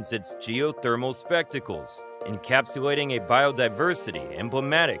transcends its geothermal spectacles, encapsulating a biodiversity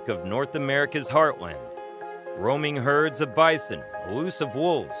emblematic of North America's heartland. Roaming herds of bison, elusive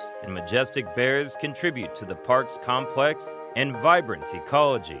wolves, and majestic bears contribute to the park's complex and vibrant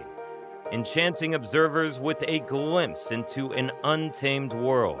ecology, enchanting observers with a glimpse into an untamed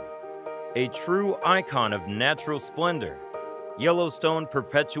world. A true icon of natural splendor, Yellowstone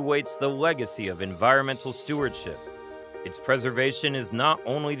perpetuates the legacy of environmental stewardship. Its preservation is not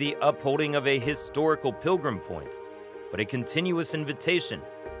only the upholding of a historical pilgrim point, but a continuous invitation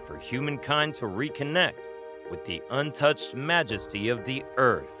for humankind to reconnect with the untouched majesty of the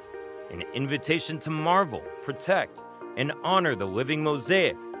earth, an invitation to marvel, protect, and honor the living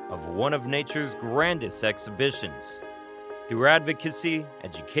mosaic of one of nature's grandest exhibitions. Through advocacy,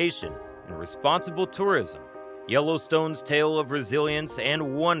 education, and responsible tourism, Yellowstone's tale of resilience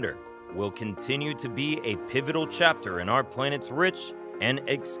and wonder will continue to be a pivotal chapter in our planet's rich and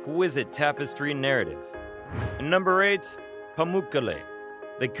exquisite tapestry narrative. And number 8, Pamukkale,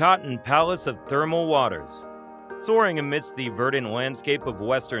 the Cotton Palace of Thermal Waters. Soaring amidst the verdant landscape of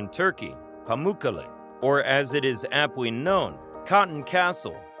western Turkey, Pamukkale, or as it is aptly known, Cotton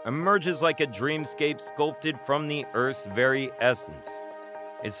Castle, emerges like a dreamscape sculpted from the Earth's very essence.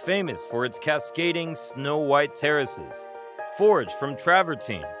 It's famous for its cascading snow-white terraces, forged from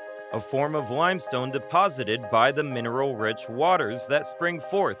travertine, a form of limestone deposited by the mineral-rich waters that spring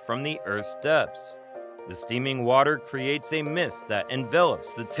forth from the Earth's depths. The steaming water creates a mist that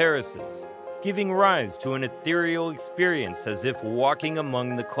envelops the terraces, giving rise to an ethereal experience as if walking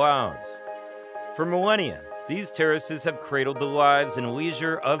among the clouds. For millennia, these terraces have cradled the lives and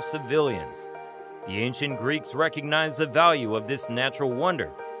leisure of civilians. The ancient Greeks recognized the value of this natural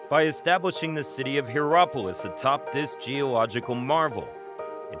wonder by establishing the city of Hierapolis atop this geological marvel.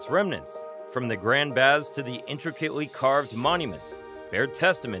 Its remnants, from the grand baths to the intricately carved monuments, bear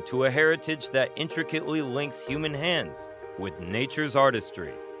testament to a heritage that intricately links human hands with nature's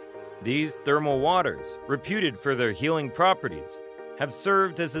artistry. These thermal waters, reputed for their healing properties, have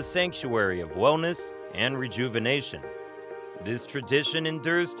served as a sanctuary of wellness and rejuvenation. This tradition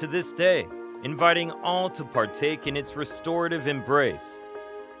endures to this day, inviting all to partake in its restorative embrace.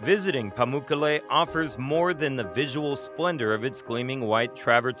 Visiting Pamukkale offers more than the visual splendor of its gleaming white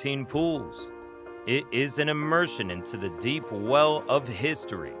travertine pools. It is an immersion into the deep well of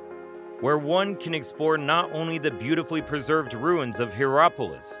history, where one can explore not only the beautifully preserved ruins of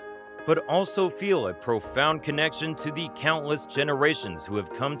Hierapolis, but also feel a profound connection to the countless generations who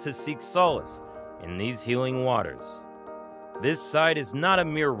have come to seek solace in these healing waters. This site is not a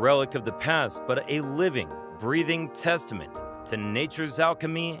mere relic of the past, but a living, breathing testament to nature's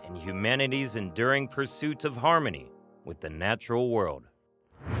alchemy and humanity's enduring pursuit of harmony with the natural world.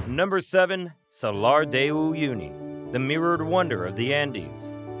 Number 7. Salar de Uyuni, the mirrored wonder of the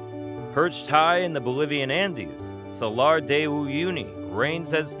Andes. Perched high in the Bolivian Andes, Salar de Uyuni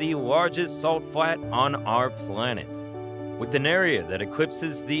reigns as the largest salt flat on our planet. With an area that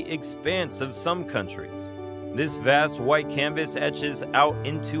eclipses the expanse of some countries, this vast white canvas etches out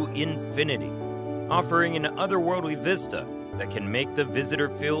into infinity, offering an otherworldly vista that can make the visitor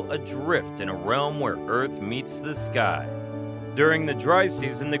feel adrift in a realm where Earth meets the sky. During the dry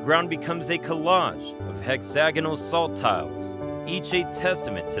season, the ground becomes a collage of hexagonal salt tiles, each a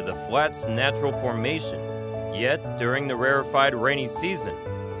testament to the flat's natural formation. Yet, during the rarefied rainy season,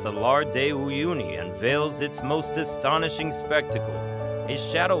 Salar de Uyuni unveils its most astonishing spectacle. A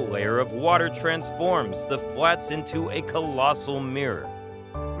shadow layer of water transforms the flats into a colossal mirror,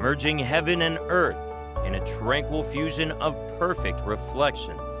 merging heaven and earth in a tranquil fusion of perfect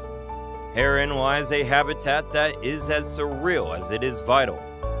reflections. Herein lies a habitat that is as surreal as it is vital.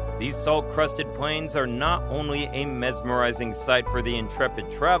 These salt-crusted plains are not only a mesmerizing sight for the intrepid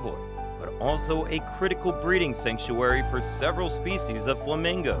traveler, but also a critical breeding sanctuary for several species of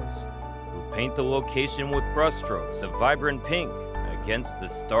flamingos, who paint the location with brushstrokes of vibrant pink against the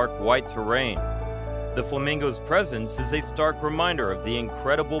stark white terrain. The flamingo's presence is a stark reminder of the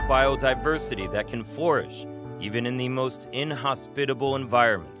incredible biodiversity that can flourish even in the most inhospitable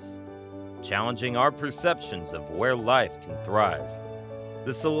environments, challenging our perceptions of where life can thrive.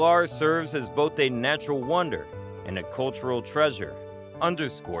 The Salar serves as both a natural wonder and a cultural treasure,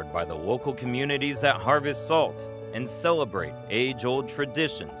 underscored by the local communities that harvest salt and celebrate age-old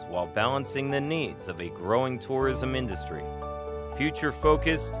traditions while balancing the needs of a growing tourism industry.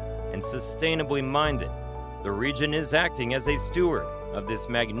 Future-focused and sustainably minded, the region is acting as a steward of this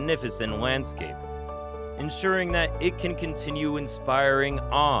magnificent landscape, ensuring that it can continue inspiring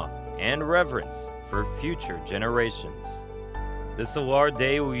awe and reverence for future generations. The Salar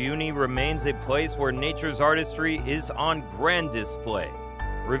de Uyuni remains a place where nature's artistry is on grand display,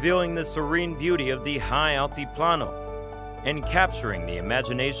 revealing the serene beauty of the high altiplano and capturing the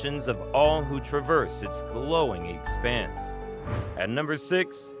imaginations of all who traverse its glowing expanse. At number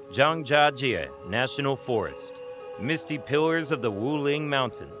 6, Zhangjiajie National Forest, misty pillars of the Wuling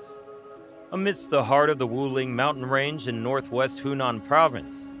Mountains. Amidst the heart of the Wuling mountain range in northwest Hunan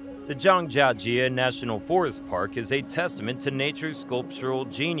province, the Zhangjiajie National Forest Park is a testament to nature's sculptural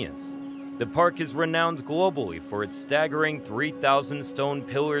genius. The park is renowned globally for its staggering 3,000 stone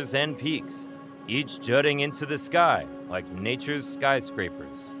pillars and peaks, each jutting into the sky like nature's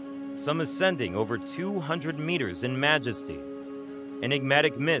skyscrapers, some ascending over 200 meters in majesty.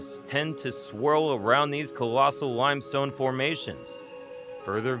 Enigmatic mists tend to swirl around these colossal limestone formations,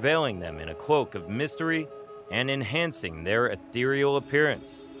 further veiling them in a cloak of mystery and enhancing their ethereal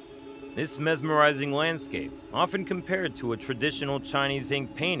appearance. This mesmerizing landscape, often compared to a traditional Chinese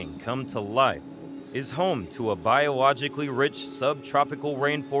ink painting come to life, is home to a biologically rich subtropical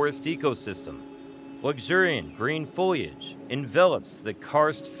rainforest ecosystem. Luxuriant green foliage envelops the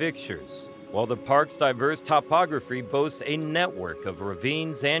karst fixtures, while the park's diverse topography boasts a network of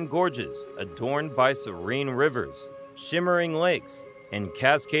ravines and gorges adorned by serene rivers, shimmering lakes, and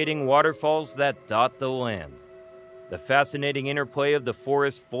cascading waterfalls that dot the land. The fascinating interplay of the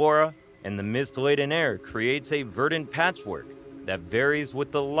forest flora and the mist-laden air creates a verdant patchwork that varies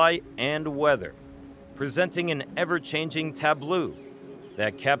with the light and weather, presenting an ever-changing tableau.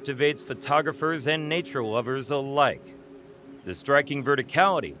 that captivates photographers and nature lovers alike. The striking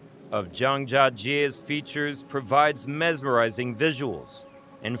verticality of Zhangjiajie's features provides mesmerizing visuals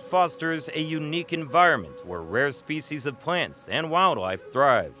and fosters a unique environment where rare species of plants and wildlife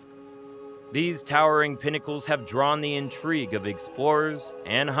thrive. These towering pinnacles have drawn the intrigue of explorers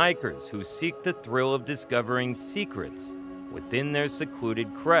and hikers who seek the thrill of discovering secrets within their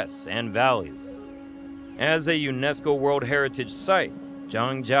secluded crests and valleys. As a UNESCO World Heritage Site,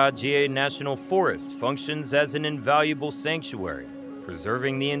 Zhangjiajie National Forest functions as an invaluable sanctuary,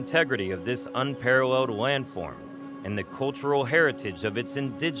 preserving the integrity of this unparalleled landform and the cultural heritage of its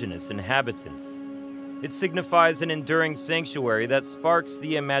indigenous inhabitants. It signifies an enduring sanctuary that sparks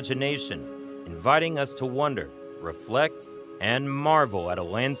the imagination, inviting us to wonder, reflect, and marvel at a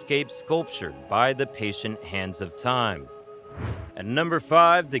landscape sculptured by the patient hands of time. At number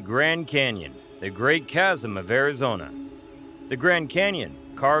 5, the Grand Canyon, the Great Chasm of Arizona. The Grand Canyon,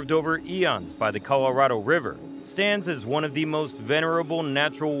 carved over eons by the Colorado River, stands as one of the most venerable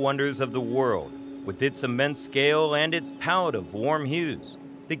natural wonders of the world. With its immense scale and its palette of warm hues,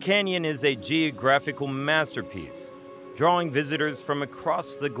 the canyon is a geographical masterpiece, drawing visitors from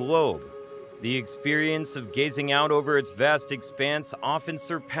across the globe. The experience of gazing out over its vast expanse often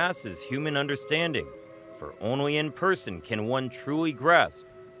surpasses human understanding, for only in person can one truly grasp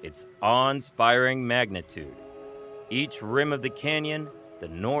its awe-inspiring magnitude. Each rim of the canyon, the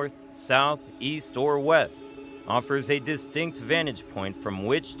north, south, east, or west, offers a distinct vantage point from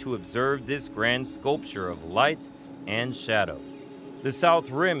which to observe this grand sculpture of light and shadow. The south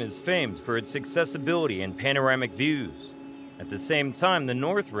rim is famed for its accessibility and panoramic views. At the same time, the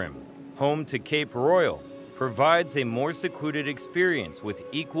north rim, home to Cape Royal, provides a more secluded experience with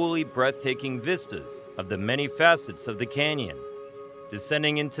equally breathtaking vistas of the many facets of the canyon.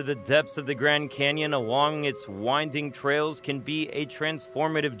 Descending into the depths of the Grand Canyon along its winding trails can be a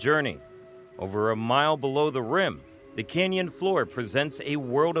transformative journey. Over a mile below the rim, the canyon floor presents a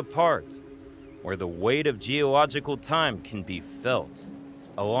world apart, where the weight of geological time can be felt.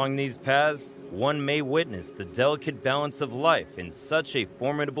 Along these paths, one may witness the delicate balance of life in such a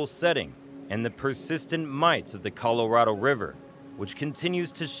formidable setting and the persistent might of the Colorado River, which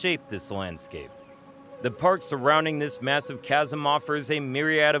continues to shape this landscape. The park surrounding this massive chasm offers a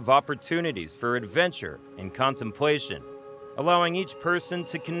myriad of opportunities for adventure and contemplation, allowing each person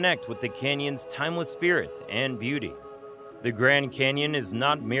to connect with the canyon's timeless spirit and beauty. The Grand Canyon is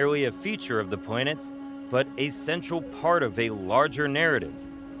not merely a feature of the planet, but a central part of a larger narrative,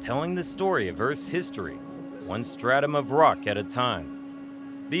 telling the story of Earth's history, one stratum of rock at a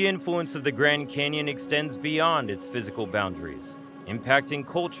time. The influence of the Grand Canyon extends beyond its physical boundaries, impacting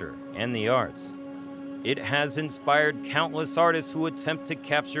culture and the arts. It has inspired countless artists who attempt to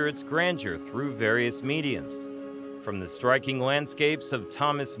capture its grandeur through various mediums. From the striking landscapes of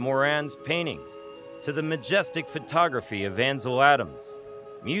Thomas Moran's paintings to the majestic photography of Ansel Adams,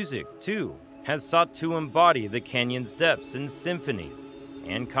 music, too, has sought to embody the canyon's depths in symphonies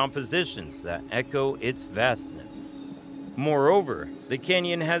and compositions that echo its vastness. Moreover, the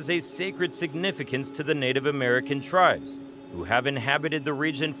canyon has a sacred significance to the Native American tribes who have inhabited the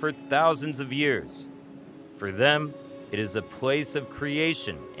region for thousands of years. For them, it is a place of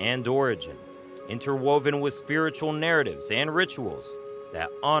creation and origin, interwoven with spiritual narratives and rituals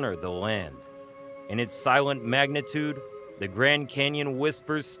that honor the land. In its silent magnitude, the Grand Canyon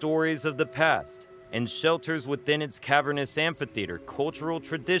whispers stories of the past and shelters within its cavernous amphitheater cultural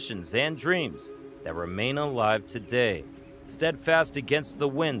traditions and dreams that remain alive today, steadfast against the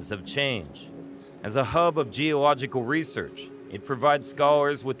winds of change. As a hub of geological research, it provides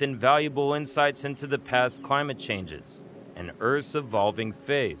scholars with invaluable insights into the past climate changes and Earth's evolving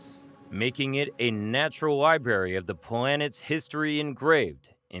face, making it a natural library of the planet's history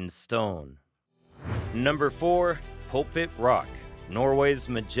engraved in stone. Number 4, Pulpit Rock, Norway's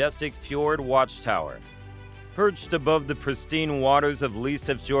majestic fjord watchtower. Perched above the pristine waters of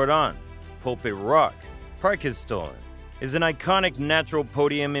Lysefjordan, Pulpit Rock, Preikestolen, is an iconic natural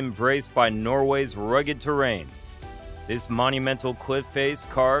podium embraced by Norway's rugged terrain. This monumental cliff face,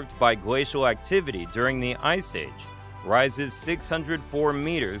 carved by glacial activity during the Ice Age, rises 604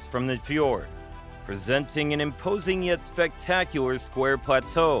 meters from the fjord, presenting an imposing yet spectacular square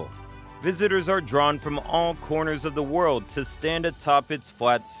plateau. Visitors are drawn from all corners of the world to stand atop its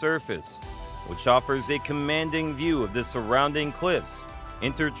flat surface, which offers a commanding view of the surrounding cliffs,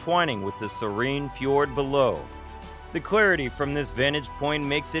 intertwining with the serene fjord below. The clarity from this vantage point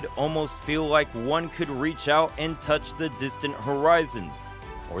makes it almost feel like one could reach out and touch the distant horizons,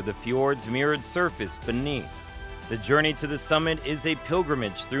 or the fjord's mirrored surface beneath. The journey to the summit is a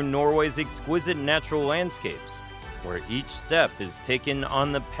pilgrimage through Norway's exquisite natural landscapes, where each step is taken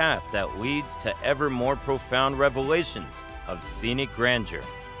on the path that leads to ever more profound revelations of scenic grandeur.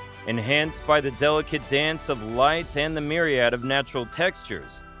 Enhanced by the delicate dance of light and the myriad of natural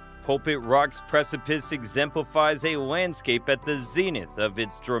textures, Pulpit Rock's precipice exemplifies a landscape at the zenith of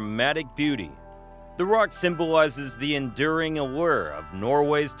its dramatic beauty. The rock symbolizes the enduring allure of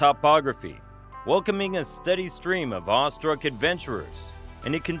Norway's topography, welcoming a steady stream of awestruck adventurers,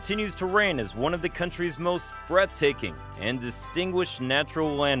 and it continues to reign as one of the country's most breathtaking and distinguished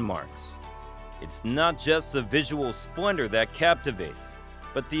natural landmarks. It's not just the visual splendor that captivates,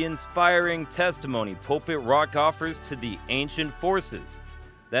 but the inspiring testimony Pulpit Rock offers to the ancient forces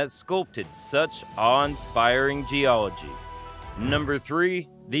that sculpted such awe-inspiring geology. Number 3.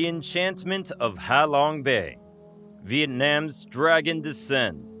 The enchantment of Ha Long Bay. Vietnam's Dragon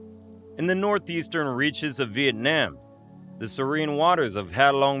Descent. In the northeastern reaches of Vietnam, the serene waters of Ha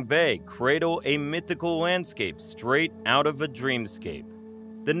Long Bay cradle a mythical landscape straight out of a dreamscape.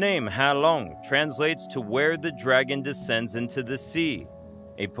 The name Ha Long translates to where the dragon descends into the sea,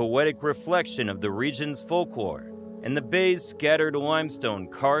 a poetic reflection of the region's folklore, and the bay's scattered limestone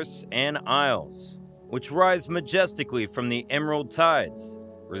karsts and isles, which rise majestically from the emerald tides,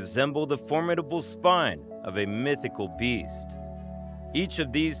 resemble the formidable spine of a mythical beast. Each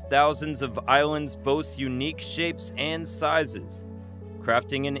of these thousands of islands boasts unique shapes and sizes,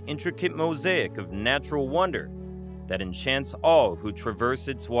 crafting an intricate mosaic of natural wonder that enchants all who traverse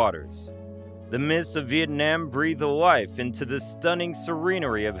its waters. The mists of Vietnam breathe life into the stunning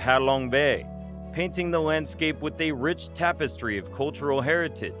serenity of Ha Long Bay, painting the landscape with a rich tapestry of cultural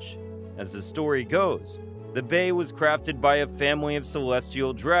heritage. As the story goes, the bay was crafted by a family of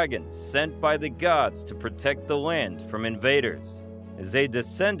celestial dragons sent by the gods to protect the land from invaders. As they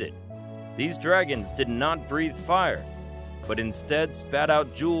descended, these dragons did not breathe fire, but instead spat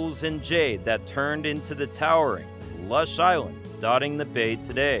out jewels and jade that turned into the towering, lush islands dotting the bay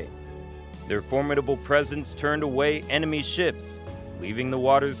today. Their formidable presence turned away enemy ships, leaving the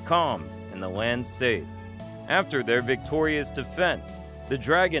waters calm and the land safe. After their victorious defense, the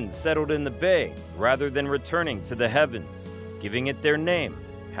dragons settled in the bay rather than returning to the heavens, giving it their name,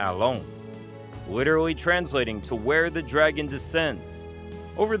 Ha Long, literally translating to where the dragon descends.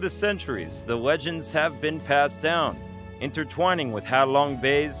 Over the centuries, the legends have been passed down, intertwining with Ha Long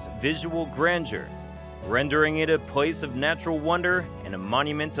Bay's visual grandeur, rendering it a place of natural wonder and a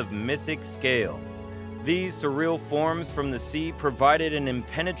monument of mythic scale. These surreal forms from the sea provided an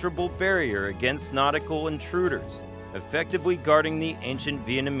impenetrable barrier against nautical intruders, effectively guarding the ancient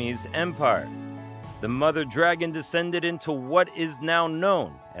Vietnamese empire. The mother dragon descended into what is now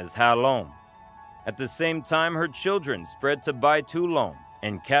known as Ha Long. At the same time, her children spread to Bai Tu Long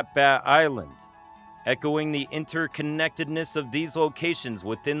and Cat Ba Island, echoing the interconnectedness of these locations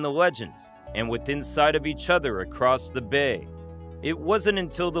within the legends and within sight of each other across the bay. It wasn't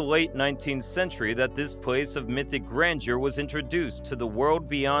until the late 19th century that this place of mythic grandeur was introduced to the world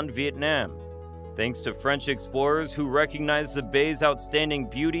beyond Vietnam, thanks to French explorers who recognized the bay's outstanding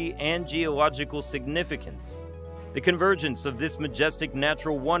beauty and geological significance. The convergence of this majestic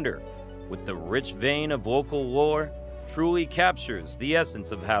natural wonder with the rich vein of local lore truly captures the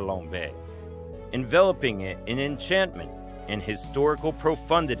essence of Ha Long Bay, enveloping it in enchantment and historical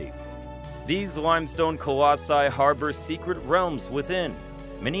profundity. These limestone colossi harbor secret realms within.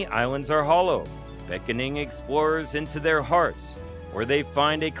 Many islands are hollow, beckoning explorers into their hearts, where they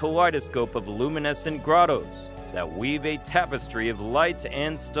find a kaleidoscope of luminescent grottos that weave a tapestry of light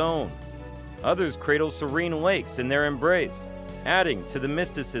and stone. Others cradle serene lakes in their embrace, adding to the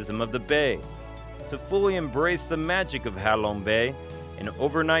mysticism of the bay. To fully embrace the magic of Ha Long Bay, an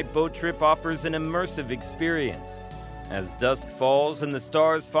overnight boat trip offers an immersive experience. As dusk falls and the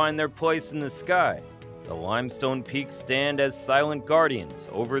stars find their place in the sky, the limestone peaks stand as silent guardians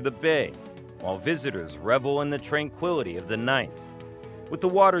over the bay, while visitors revel in the tranquility of the night. With the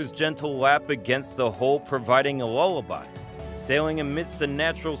water's gentle lap against the hull providing a lullaby, sailing amidst the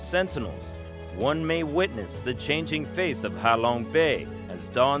natural sentinels, one may witness the changing face of Ha Long Bay as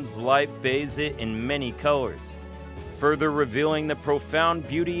dawn's light bathes it in many colors, further revealing the profound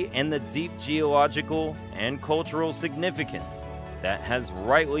beauty and the deep geological and cultural significance that has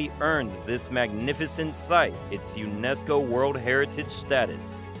rightly earned this magnificent site its UNESCO World Heritage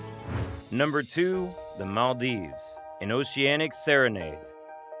status. Number 2. The Maldives, an oceanic serenade.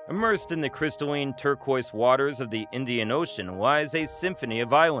 Immersed in the crystalline turquoise waters of the Indian Ocean lies a symphony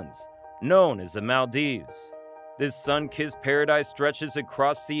of islands, known as the Maldives. This sun-kissed paradise stretches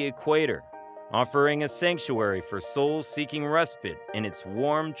across the equator, offering a sanctuary for souls seeking respite in its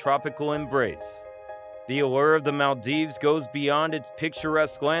warm tropical embrace. The allure of the Maldives goes beyond its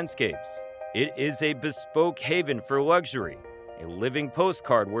picturesque landscapes. It is a bespoke haven for luxury, a living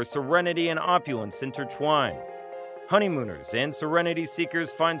postcard where serenity and opulence intertwine. Honeymooners and serenity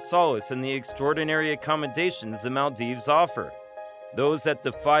seekers find solace in the extraordinary accommodations the Maldives offer. Those that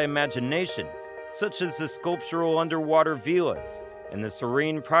defy imagination, such as the sculptural underwater villas and the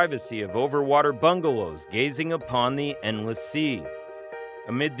serene privacy of overwater bungalows gazing upon the endless sea.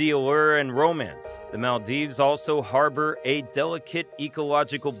 Amid the allure and romance, the Maldives also harbor a delicate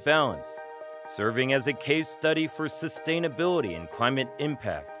ecological balance, serving as a case study for sustainability and climate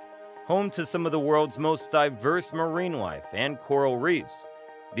impact. Home to some of the world's most diverse marine life and coral reefs,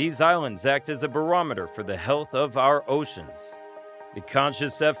 these islands act as a barometer for the health of our oceans. The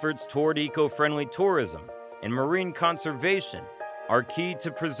conscious efforts toward eco-friendly tourism and marine conservation are key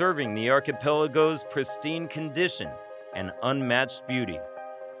to preserving the archipelago's pristine condition and unmatched beauty.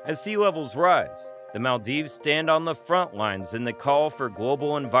 As sea levels rise, the Maldives stand on the front lines in the call for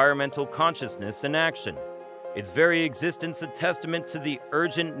global environmental consciousness and action. Its very existence a testament to the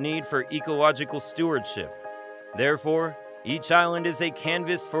urgent need for ecological stewardship. Therefore, each island is a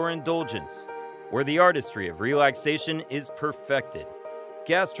canvas for indulgence, where the artistry of relaxation is perfected.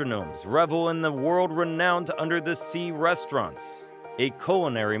 Gastronomes revel in the world-renowned under-the-sea restaurants, a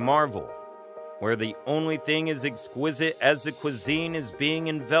culinary marvel, where the only thing as exquisite as the cuisine is being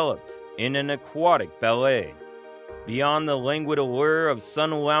enveloped in an aquatic ballet. Beyond the languid allure of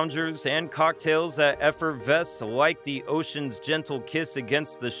sun loungers and cocktails that effervesce like the ocean's gentle kiss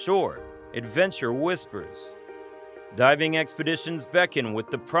against the shore, adventure whispers. Diving expeditions beckon with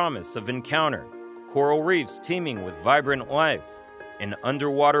the promise of encounter, coral reefs teeming with vibrant life, an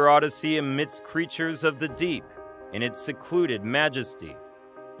underwater odyssey amidst creatures of the deep in its secluded majesty.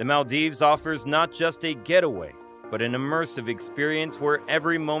 The Maldives offers not just a getaway, but an immersive experience where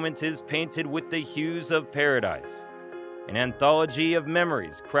every moment is painted with the hues of paradise, an anthology of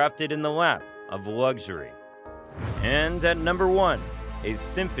memories crafted in the lap of luxury. And at number 1, a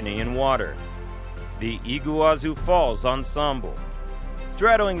symphony in water, the Iguazu Falls Ensemble.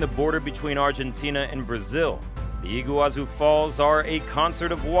 Straddling the border between Argentina and Brazil, the Iguazu Falls are a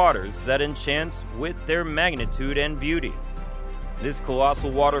concert of waters that enchant with their magnitude and beauty. This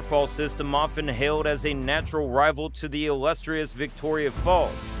colossal waterfall system, often hailed as a natural rival to the illustrious Victoria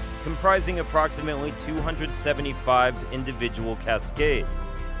Falls, comprising approximately 275 individual cascades.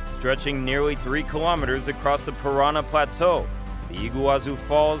 Stretching nearly 3 kilometers across the Parana Plateau, the Iguazu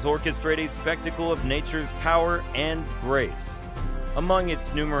Falls orchestrate a spectacle of nature's power and grace. Among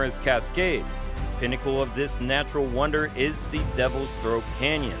its numerous cascades, the pinnacle of this natural wonder is the Devil's Throat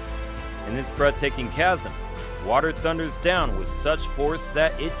Canyon. In this breathtaking chasm, water thunders down with such force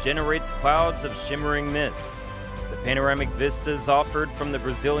that it generates clouds of shimmering mist. The panoramic vistas offered from the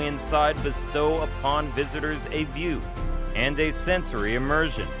Brazilian side bestow upon visitors a view and a sensory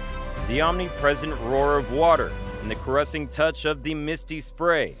immersion. The omnipresent roar of water and the caressing touch of the misty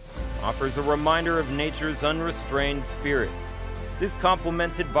spray offers a reminder of nature's unrestrained spirit. This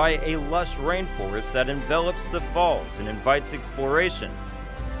complemented by a lush rainforest that envelops the falls and invites exploration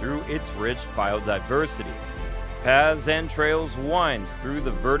through its rich biodiversity. Paths and trails wind through the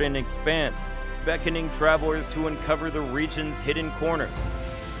verdant expanse, beckoning travelers to uncover the region's hidden corners.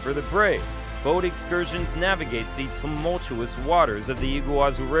 For the brave, boat excursions navigate the tumultuous waters of the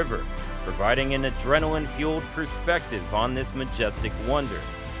Iguazu River, providing an adrenaline-fueled perspective on this majestic wonder.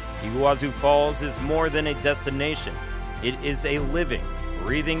 Iguazu Falls is more than a destination. It is a living,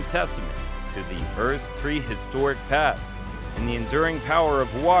 breathing testament to the Earth's prehistoric past and the enduring power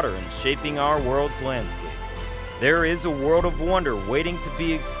of water in shaping our world's landscape. There is a world of wonder waiting to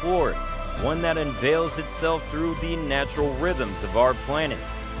be explored, one that unveils itself through the natural rhythms of our planet.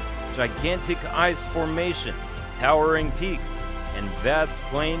 Gigantic ice formations, towering peaks, and vast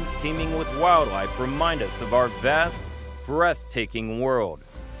plains teeming with wildlife remind us of our vast, breathtaking world.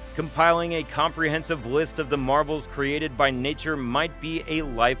 Compiling a comprehensive list of the marvels created by nature might be a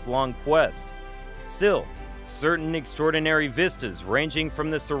lifelong quest. Still, certain extraordinary vistas ranging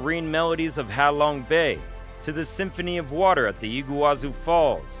from the serene melodies of Halong Bay to the symphony of water at the Iguazu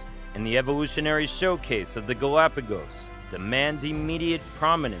Falls and the evolutionary showcase of the Galapagos demand immediate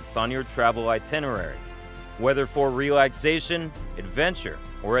prominence on your travel itinerary. Whether for relaxation, adventure,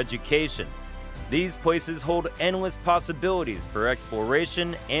 or education, these places hold endless possibilities for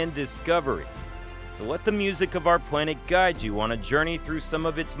exploration and discovery. So let the music of our planet guide you on a journey through some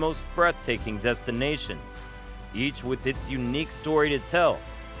of its most breathtaking destinations, each with its unique story to tell.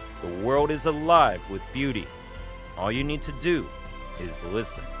 The world is alive with beauty. All you need to do is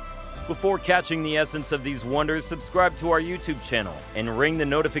listen. Before catching the essence of these wonders, subscribe to our YouTube channel and ring the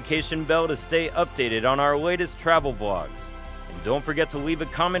notification bell to stay updated on our latest travel vlogs. And don't forget to leave a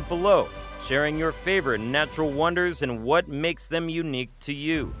comment below sharing your favorite natural wonders and what makes them unique to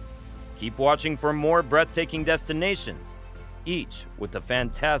you. Keep watching for more breathtaking destinations, each with a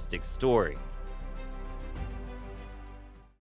fantastic story.